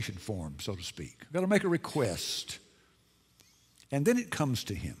application form, so to speak. He's got to make a request. And then it comes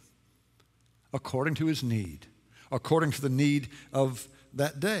to him according to his need, according to the need of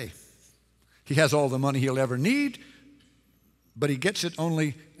that day. He has all the money he'll ever need, but he gets it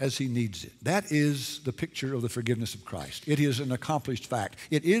only as he needs it. That is the picture of the forgiveness of Christ. It is an accomplished fact.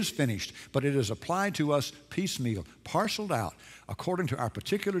 It is finished, but it is applied to us piecemeal, parceled out, according to our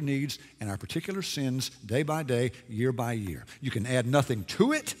particular needs and our particular sins, day by day, year by year. You can add nothing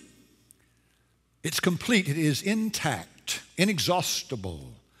to it. It's complete. It is intact,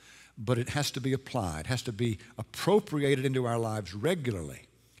 inexhaustible, but it has to be applied, has to be appropriated into our lives regularly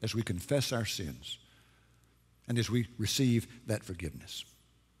as we confess our sins and as we receive that forgiveness.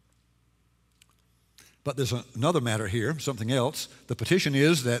 But there's another matter here, something else. The petition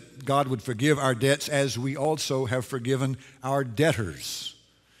is that God would forgive our debts as we also have forgiven our debtors.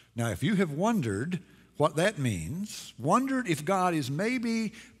 Now, if you have wondered what that means, wondered if God is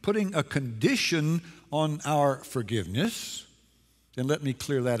maybe putting a condition on our forgiveness, then let me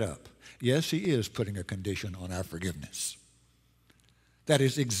clear that up. Yes, he is putting a condition on our forgiveness. That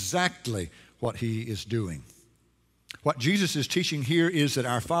is exactly what he is doing. What Jesus is teaching here is that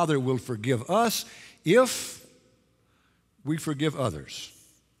our Father will forgive us if we forgive others.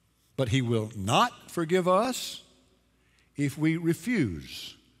 But he will not forgive us if we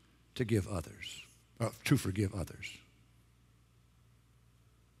refuse to give others, to forgive others.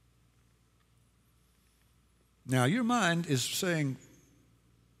 Now, your mind is saying,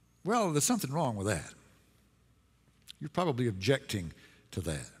 well, there's something wrong with that. You're probably objecting to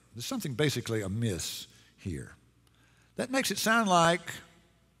that. There's something basically amiss here. That makes it sound like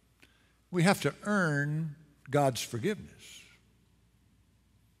we have to earn God's forgiveness.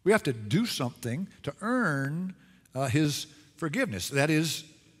 We have to do something to earn his forgiveness. That is,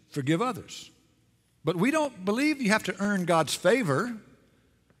 forgive others. But we don't believe you have to earn God's favor.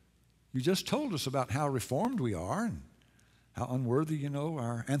 You just told us about how reformed we are and How unworthy,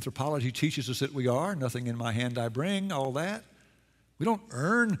 our anthropology teaches us that we are. Nothing in my hand I bring, all that. We don't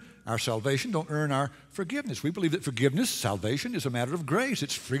earn our salvation, don't earn our forgiveness. We believe that forgiveness, salvation, is a matter of grace.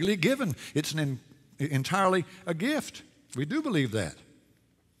 It's freely given. It's entirely a gift. We do believe that.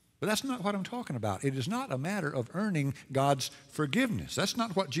 But that's not what I'm talking about. It is not a matter of earning God's forgiveness. That's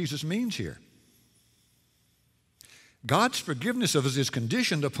not what Jesus means here. God's forgiveness of us is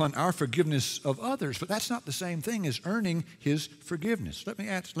conditioned upon our forgiveness of others, but that's not the same thing as earning His forgiveness. Let me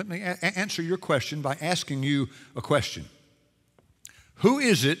answer your question by asking you a question. Who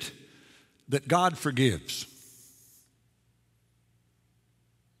is it that God forgives?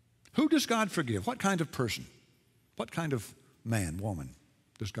 Who does God forgive? What kind of person? What kind of man, woman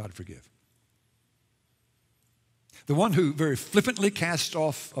does God forgive? The one who very flippantly casts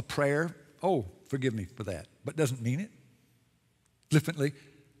off a prayer, oh, forgive me for that, but doesn't mean it. Flippantly,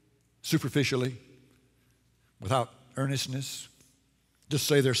 superficially, without earnestness. Just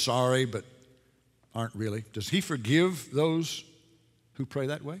say they're sorry, but aren't really. Does He forgive those who pray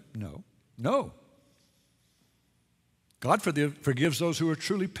that way? No. No. God forgives those who are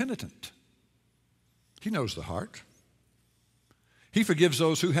truly penitent. He knows the heart. He forgives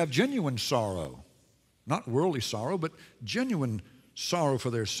those who have genuine sorrow, not worldly sorrow, but genuine sorrow for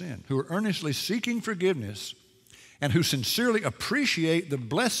their sin, who are earnestly seeking forgiveness and who sincerely appreciate the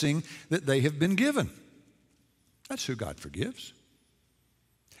blessing that they have been given. That's who God forgives.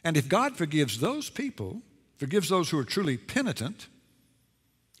 And if God forgives those people, forgives those who are truly penitent,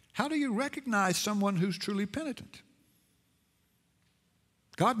 how do you recognize someone who's truly penitent?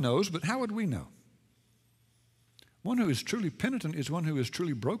 God knows, but how would we know? One who is truly penitent is one who is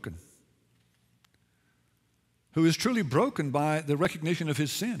truly broken, who is truly broken by the recognition of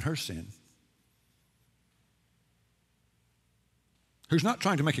his sin, her sin, who's not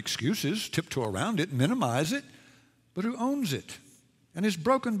trying to make excuses, tiptoe around it, minimize it, but who owns it and is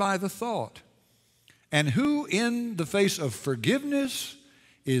broken by the thought, and who in the face of forgiveness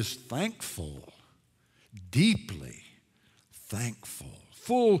is thankful, deeply thankful,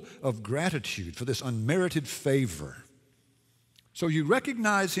 full of gratitude for this unmerited favor. So you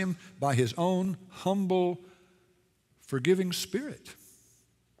recognize him by his own humble, forgiving spirit.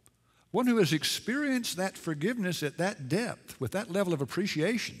 One who has experienced that forgiveness at that depth, with that level of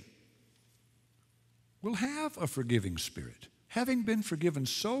appreciation, will have a forgiving spirit. Having been forgiven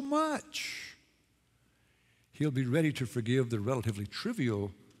so much, he'll be ready to forgive the relatively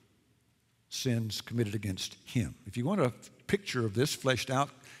trivial sins committed against him. If you want a picture of this fleshed out,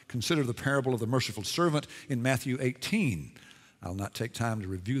 consider the parable of the merciful servant in Matthew 18. I'll not take time to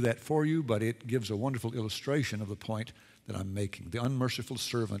review that for you, but it gives a wonderful illustration of the point that I'm making. The unmerciful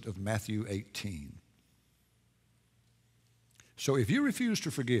servant of Matthew 18. So if you refuse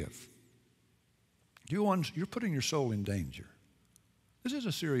to forgive, you're putting your soul in danger. This is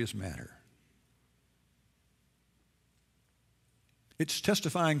a serious matter. It's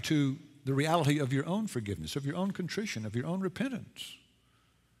testifying to the reality of your own forgiveness, of your own contrition, of your own repentance.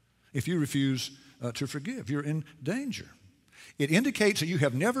 If you refuse to forgive, you're in danger. It indicates that you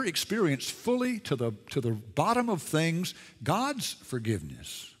have never experienced fully to the bottom of things God's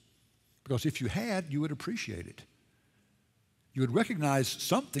forgiveness. Because if you had, you would appreciate it. You would recognize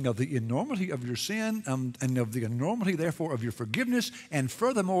something of the enormity of your sin and of the enormity, therefore, of your forgiveness, and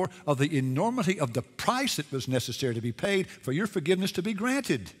furthermore, of the enormity of the price that was necessary to be paid for your forgiveness to be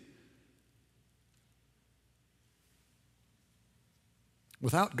granted.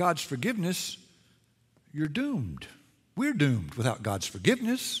 Without God's forgiveness, you're doomed. We're doomed without God's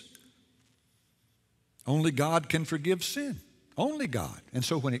forgiveness. Only God can forgive sin. Only God. And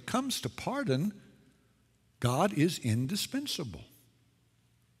so when it comes to pardon, God is indispensable.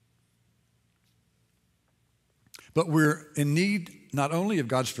 But we're in need not only of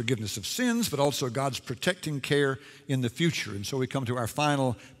God's forgiveness of sins, but also God's protecting care in the future. And so we come to our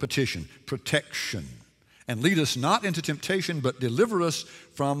final petition, protection. And lead us not into temptation, but deliver us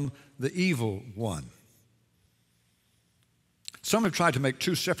from the evil one. Some have tried to make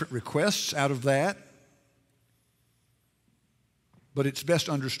two separate requests out of that, but it's best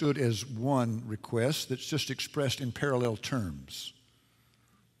understood as one request that's just expressed in parallel terms.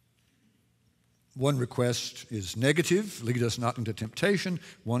 One request is negative, lead us not into temptation.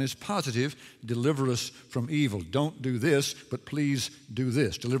 One is positive, deliver us from evil. Don't do this, but please do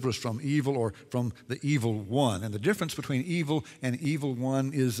this. Deliver us from evil or from the evil one. And the difference between evil and evil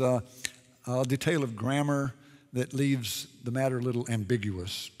one is a detail of grammar that leaves the matter a little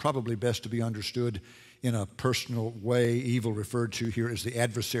ambiguous. Probably best to be understood in a personal way. Evil referred to here as the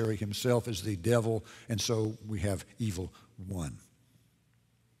adversary himself, as the devil, and so we have evil one.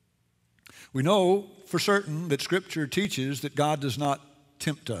 We know for certain that Scripture teaches that God does not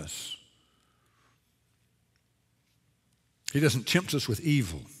tempt us. He doesn't tempt us with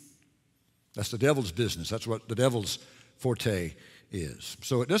evil. That's the devil's business. That's what the devil's forte is.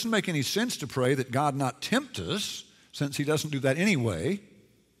 So it doesn't make any sense to pray that God not tempt us, since he doesn't do that anyway.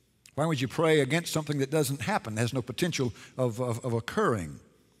 Why would you pray against something that doesn't happen, has no potential of occurring?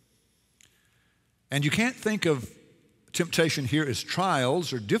 And you can't think of temptation here as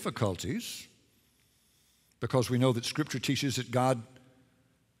trials or difficulties, because we know that Scripture teaches that God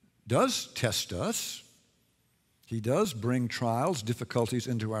does test us. He does bring trials, difficulties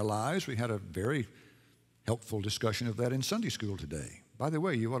into our lives. We had a very helpful discussion of that in Sunday school today. By the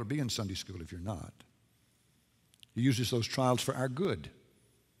way, you ought to be in Sunday school if you're not. He uses those trials for our good.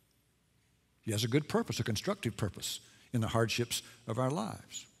 He has a good purpose, a constructive purpose in the hardships of our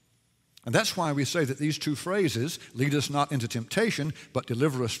lives. And that's why we say that these two phrases, lead us not into temptation, but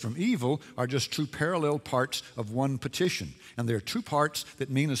deliver us from evil, are just two parallel parts of one petition. And they're two parts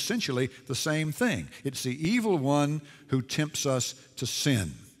that mean essentially the same thing. It's the evil one who tempts us to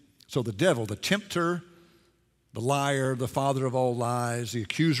sin. So the devil, the tempter, the liar, the father of all lies, the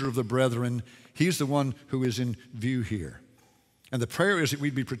accuser of the brethren, he's the one who is in view here. And the prayer is that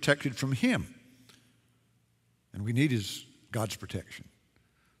we'd be protected from him. And we need God's protection.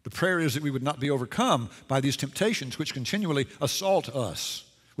 The prayer is that we would not be overcome by these temptations which continually assault us.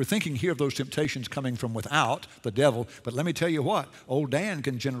 We're thinking here of those temptations coming from without, the devil, but let me tell you what, old Dan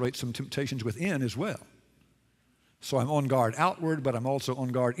can generate some temptations within as well. So I'm on guard outward, but I'm also on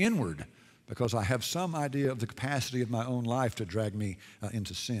guard inward, because I have some idea of the capacity of my own life to drag me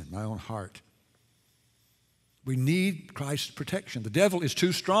into sin, my own heart. We need Christ's protection. The devil is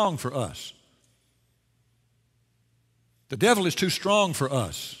too strong for us. The devil is too strong for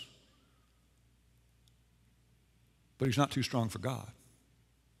us. But he's not too strong for God.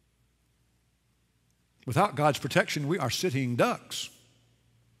 Without God's protection, we are sitting ducks.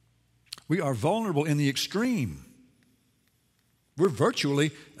 We are vulnerable in the extreme. We're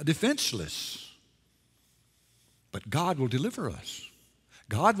virtually defenseless. But God will deliver us.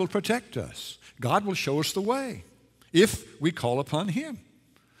 God will protect us. God will show us the way if we call upon him.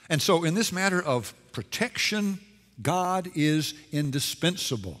 And so in this matter of protection, God is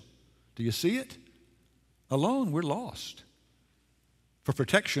indispensable. Do you see it? Alone, we're lost. For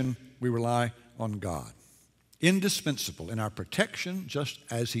protection, we rely on God. Indispensable in our protection, just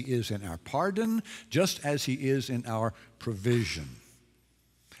as he is in our pardon, just as he is in our provision.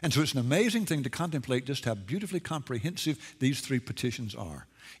 And so it's an amazing thing to contemplate just how beautifully comprehensive these three petitions are.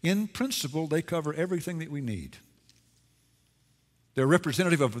 In principle, they cover everything that we need. They're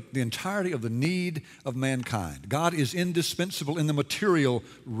representative of the entirety of the need of mankind. God is indispensable in the material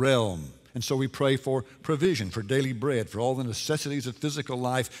realm. And so we pray for provision, for daily bread, for all the necessities of physical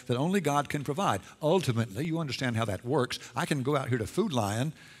life that only God can provide. Ultimately, you understand how that works. I can go out here to Food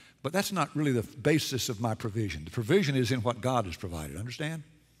Lion, but that's not really the basis of my provision. The provision is in what God has provided. Understand?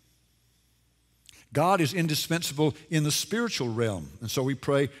 God is indispensable in the spiritual realm. And so we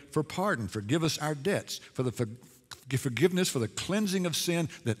pray for pardon, forgive us our debts, for the forgiveness, for the cleansing of sin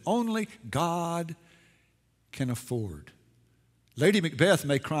that only God can afford. Lady Macbeth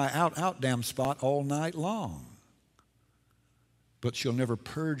may cry out, damn spot all night long, but she'll never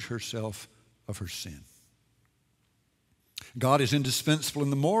purge herself of her sin. God is indispensable in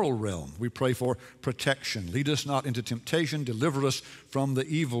the moral realm. We pray for protection. Lead us not into temptation, deliver us from the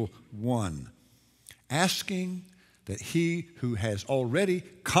evil one. Asking that he who has already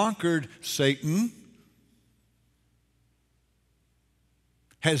conquered Satan,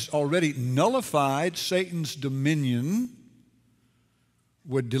 has already nullified Satan's dominion,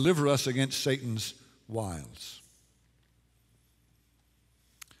 would deliver us against Satan's wiles.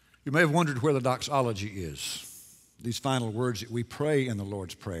 You may have wondered where the doxology is. These final words that we pray in the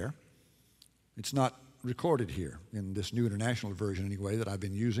Lord's Prayer. It's not recorded here in this New International Version anyway that I've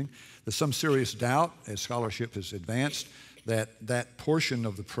been using. There's some serious doubt as scholarship has advanced that that portion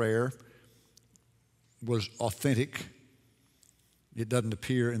of the prayer was authentic. It doesn't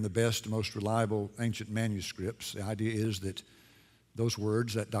appear in the best, most reliable ancient manuscripts. The idea is that those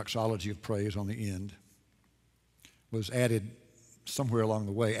words, that doxology of praise on the end, was added somewhere along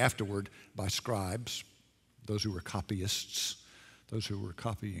the way afterward by scribes, those who were copyists, those who were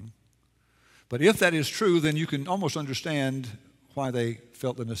copying. But if that is true, then you can almost understand why they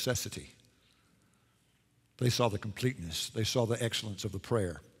felt the necessity. They saw the completeness. They saw the excellence of the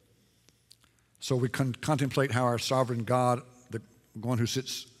prayer. So we contemplate how our sovereign God, the one who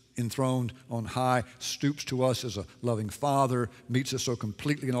sits enthroned on high, stoops to us as a loving Father, meets us so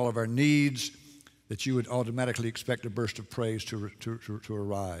completely in all of our needs, that you would automatically expect a burst of praise to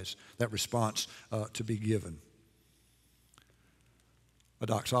arise, that response to be given. A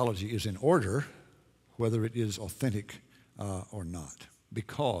doxology is in order, whether it is authentic or not,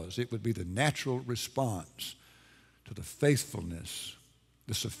 because it would be the natural response to the faithfulness,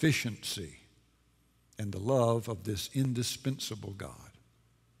 the sufficiency, and the love of this indispensable God.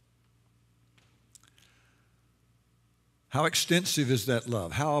 How extensive is that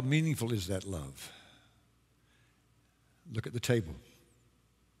love? How meaningful is that love? Look at the table.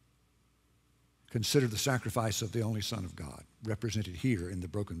 Consider the sacrifice of the only Son of God, represented here in the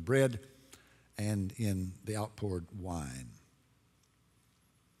broken bread and in the outpoured wine.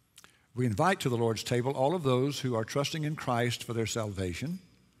 We invite to the Lord's table all of those who are trusting in Christ for their salvation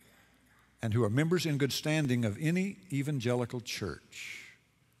and who are members in good standing of any evangelical church.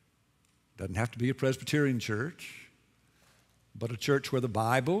 Doesn't have to be a Presbyterian church, but a church where the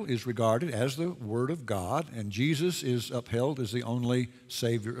Bible is regarded as the Word of God and Jesus is upheld as the only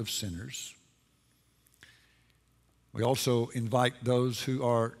Savior of sinners. We also invite those who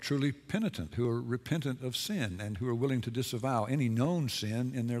are truly penitent, who are repentant of sin, and who are willing to disavow any known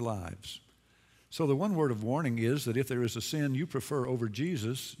sin in their lives. So the one word of warning is that if there is a sin you prefer over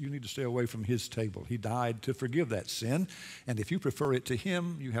Jesus, you need to stay away from his table. He died to forgive that sin, and if you prefer it to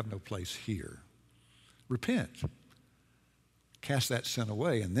him, you have no place here. Repent. Cast that sin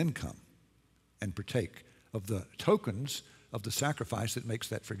away, and then come and partake of the tokens of the sacrifice that makes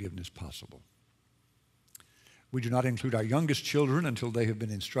that forgiveness possible. We do not include our youngest children until they have been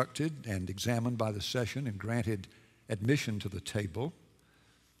instructed and examined by the session and granted admission to the table,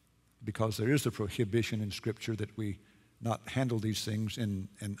 because there is a prohibition in Scripture that we not handle these things in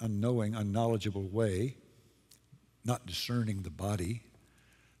an unknowing, unknowledgeable way, not discerning the body,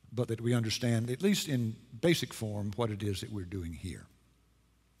 but that we understand, at least in basic form, what it is that we're doing here.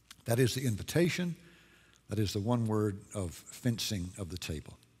 That is the invitation. That is the one word of fencing of the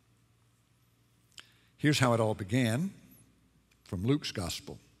table. Here's how it all began from Luke's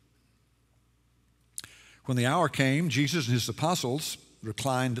gospel. When the hour came, Jesus and his apostles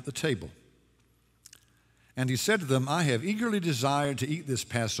reclined at the table. And he said to them, I have eagerly desired to eat this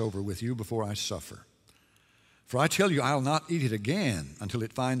Passover with you before I suffer. For I tell you, I'll not eat it again until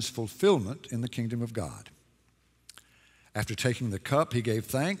it finds fulfillment in the kingdom of God. After taking the cup, he gave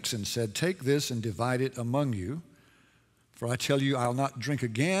thanks and said, take this and divide it among you. For I tell you, I'll not drink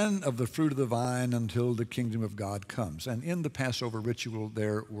again of the fruit of the vine until the kingdom of God comes. And in the Passover ritual,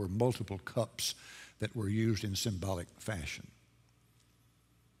 there were multiple cups that were used in symbolic fashion.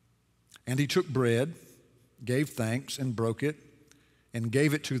 And he took bread, gave thanks, and broke it, and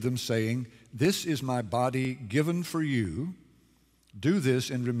gave it to them, saying, this is my body given for you. Do this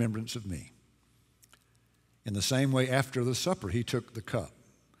in remembrance of me. In the same way, after the supper, he took the cup,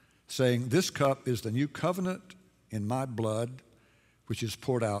 saying, this cup is the new covenant in my blood, which is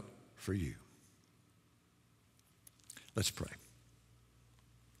poured out for you. Let's pray.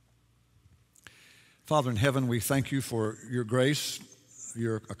 Father in heaven, we thank you for your grace,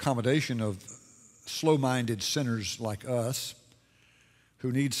 your accommodation of slow-minded sinners like us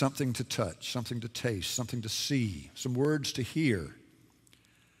who need something to touch, something to taste, something to see, some words to hear,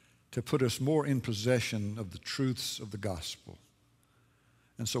 to put us more in possession of the truths of the gospel.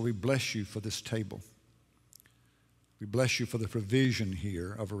 And so we bless you for this table. We bless you for the provision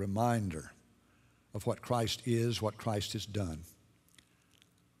here of a reminder of what Christ is, what Christ has done.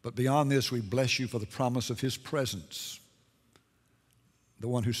 But beyond this, we bless you for the promise of his presence, the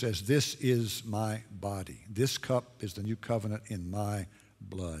one who says, this is my body. This cup is the new covenant in my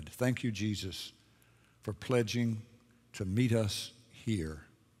blood. Thank you, Jesus, for pledging to meet us here,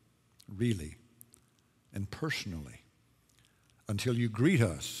 really and personally, until you greet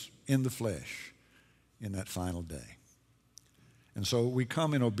us in the flesh in that final day. And so we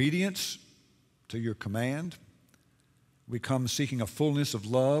come in obedience to your command. We come seeking a fullness of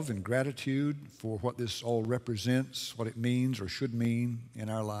love and gratitude for what this all represents, what it means or should mean in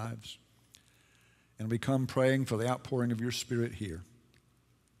our lives. And we come praying for the outpouring of your Spirit here,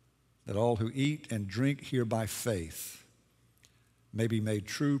 that all who eat and drink here by faith may be made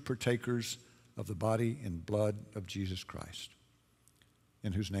true partakers of the body and blood of Jesus Christ,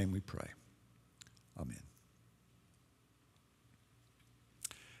 in whose name we pray. Amen.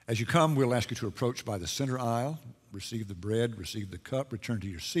 As you come, we'll ask you to approach by the center aisle, receive the bread, receive the cup, return to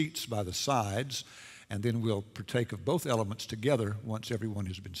your seats by the sides, and then we'll partake of both elements together once everyone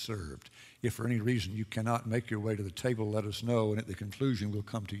has been served. If for any reason you cannot make your way to the table, let us know, and at the conclusion we'll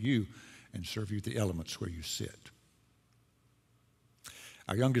come to you and serve you the elements where you sit.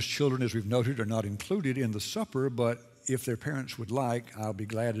 Our youngest children, as we've noted, are not included in the supper, but if their parents would like, I'll be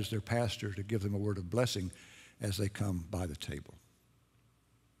glad as their pastor to give them a word of blessing as they come by the table.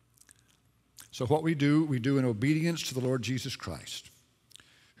 So what we do in obedience to the Lord Jesus Christ,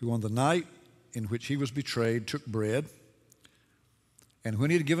 who on the night in which he was betrayed took bread, and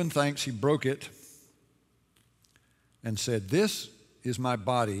when he had given thanks, he broke it and said, "This is my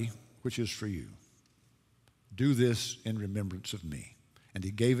body, which is for you. Do this in remembrance of me." And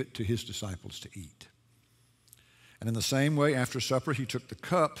he gave it to his disciples to eat. And in the same way, after supper, he took the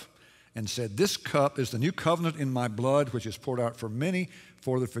cup and said, "This cup is the new covenant in my blood, which is poured out for many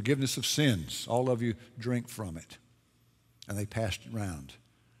for the forgiveness of sins. All of you drink from it." And they passed it round,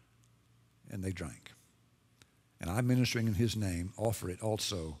 and they drank. And I, ministering in his name, offer it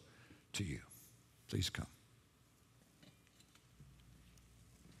also to you. Please come.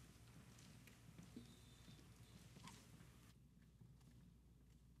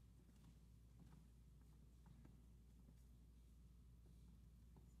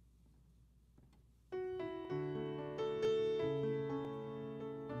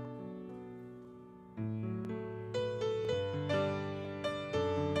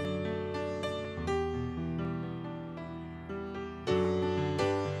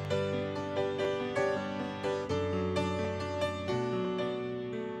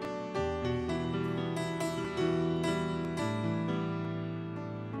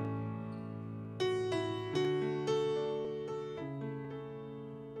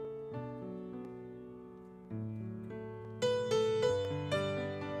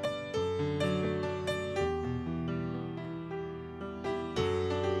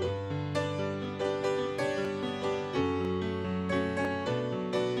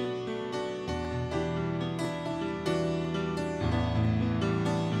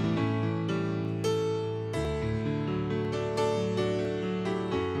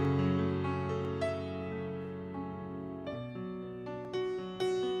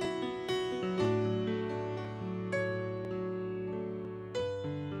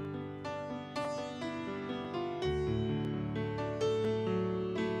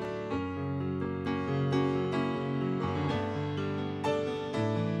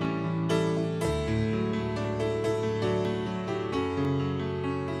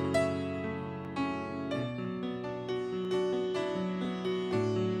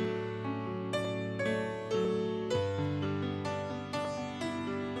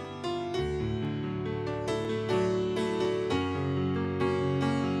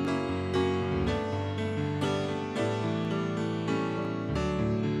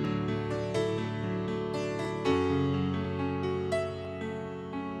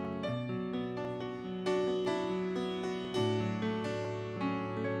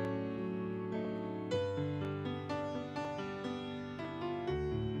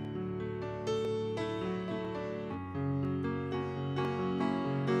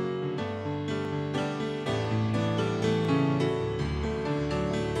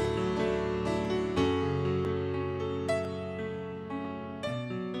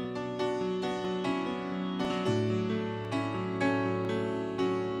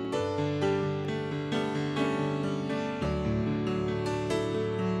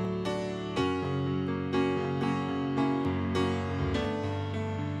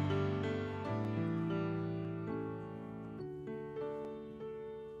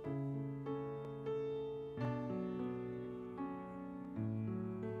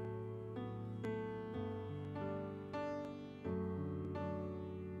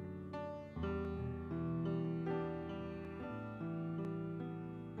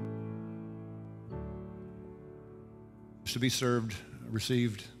 To be served,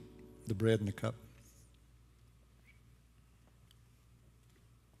 received the bread and the cup.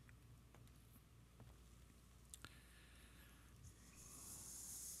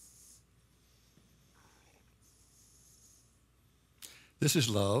 This is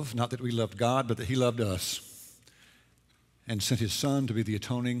love, not that we loved God, but that he loved us and sent his Son to be the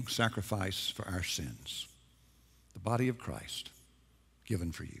atoning sacrifice for our sins. The body of Christ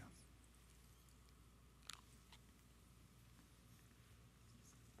given for you.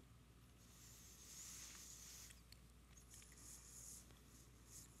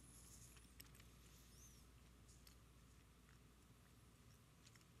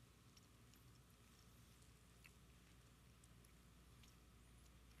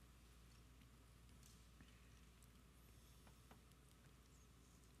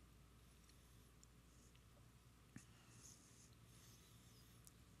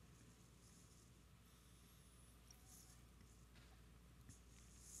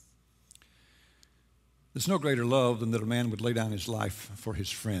 There's no greater love than that a man would lay down his life for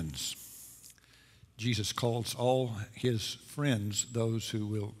his friends. Jesus calls all his friends those who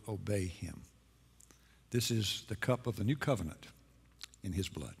will obey him. This is the cup of the new covenant in his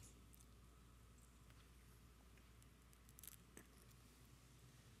blood.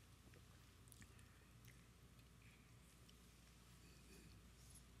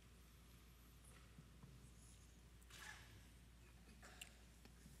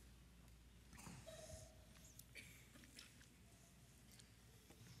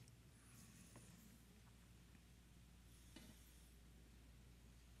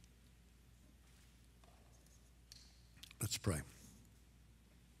 Let's pray.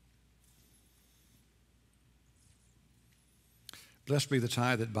 Blessed be the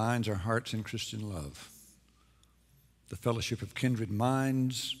tie that binds our hearts in Christian love, the fellowship of kindred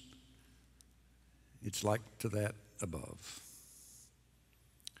minds. It's like to that above.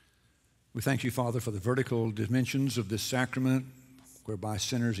 We thank you, Father, for the vertical dimensions of this sacrament, whereby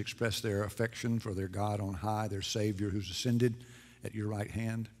sinners express their affection for their God on high, their Savior who's ascended at your right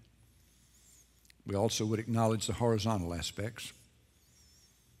hand. We also would acknowledge the horizontal aspects,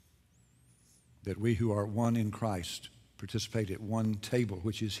 that we who are one in Christ participate at one table,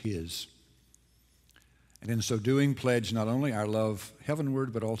 which is his. And in so doing, pledge not only our love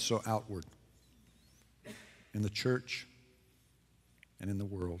heavenward, but also outward, in the church and in the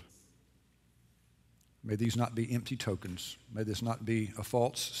world. May these not be empty tokens. May this not be a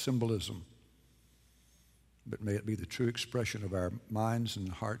false symbolism, but may it be the true expression of our minds and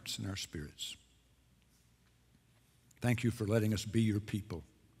hearts and our spirits. Thank you for letting us be your people.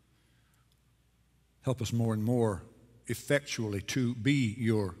 Help us more and more effectually to be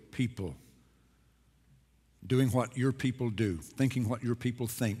your people, doing what your people do, thinking what your people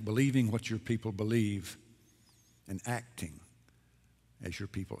think, believing what your people believe, and acting as your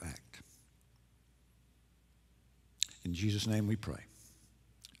people act. In Jesus' name we pray.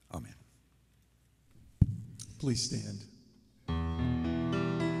 Amen. Please stand.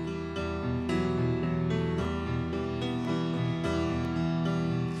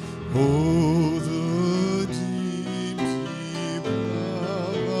 Oh, the deep, deep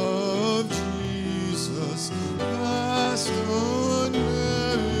love of Jesus, vast, unmeasured,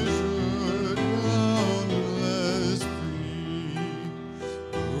 boundless, free,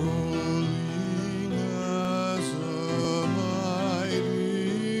 rolling as a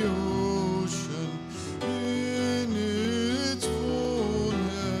mighty ocean in its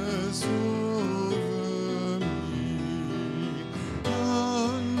fullness over me.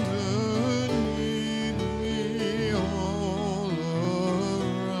 Underneath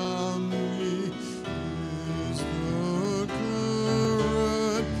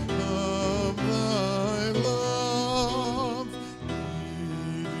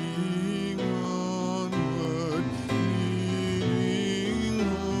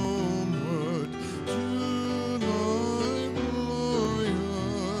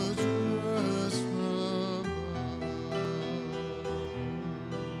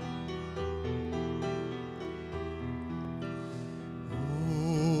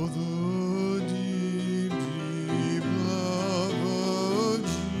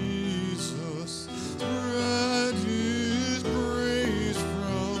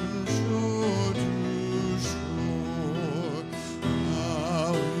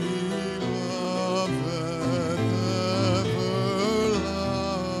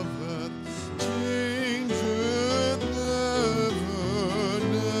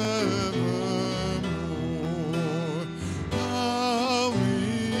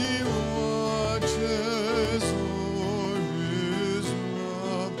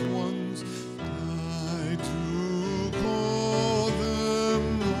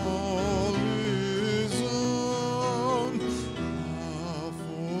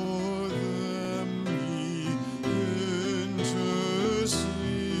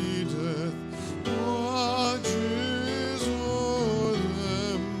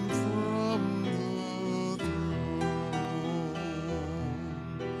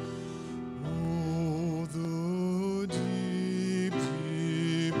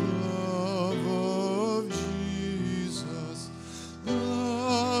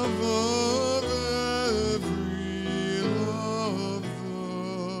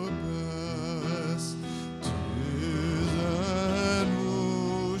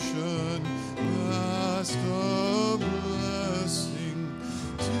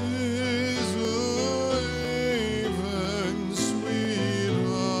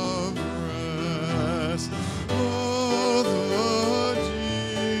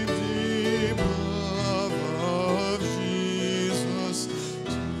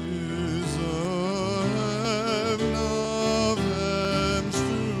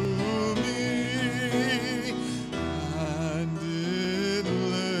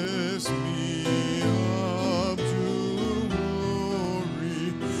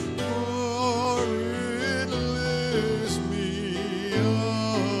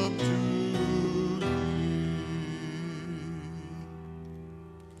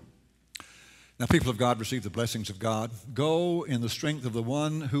Now, people of God, receive the blessings of God. Go in the strength of the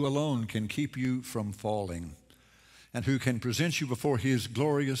one who alone can keep you from falling and who can present you before his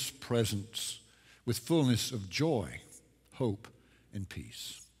glorious presence with fullness of joy, hope, and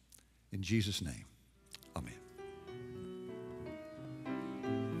peace. In Jesus' name, amen.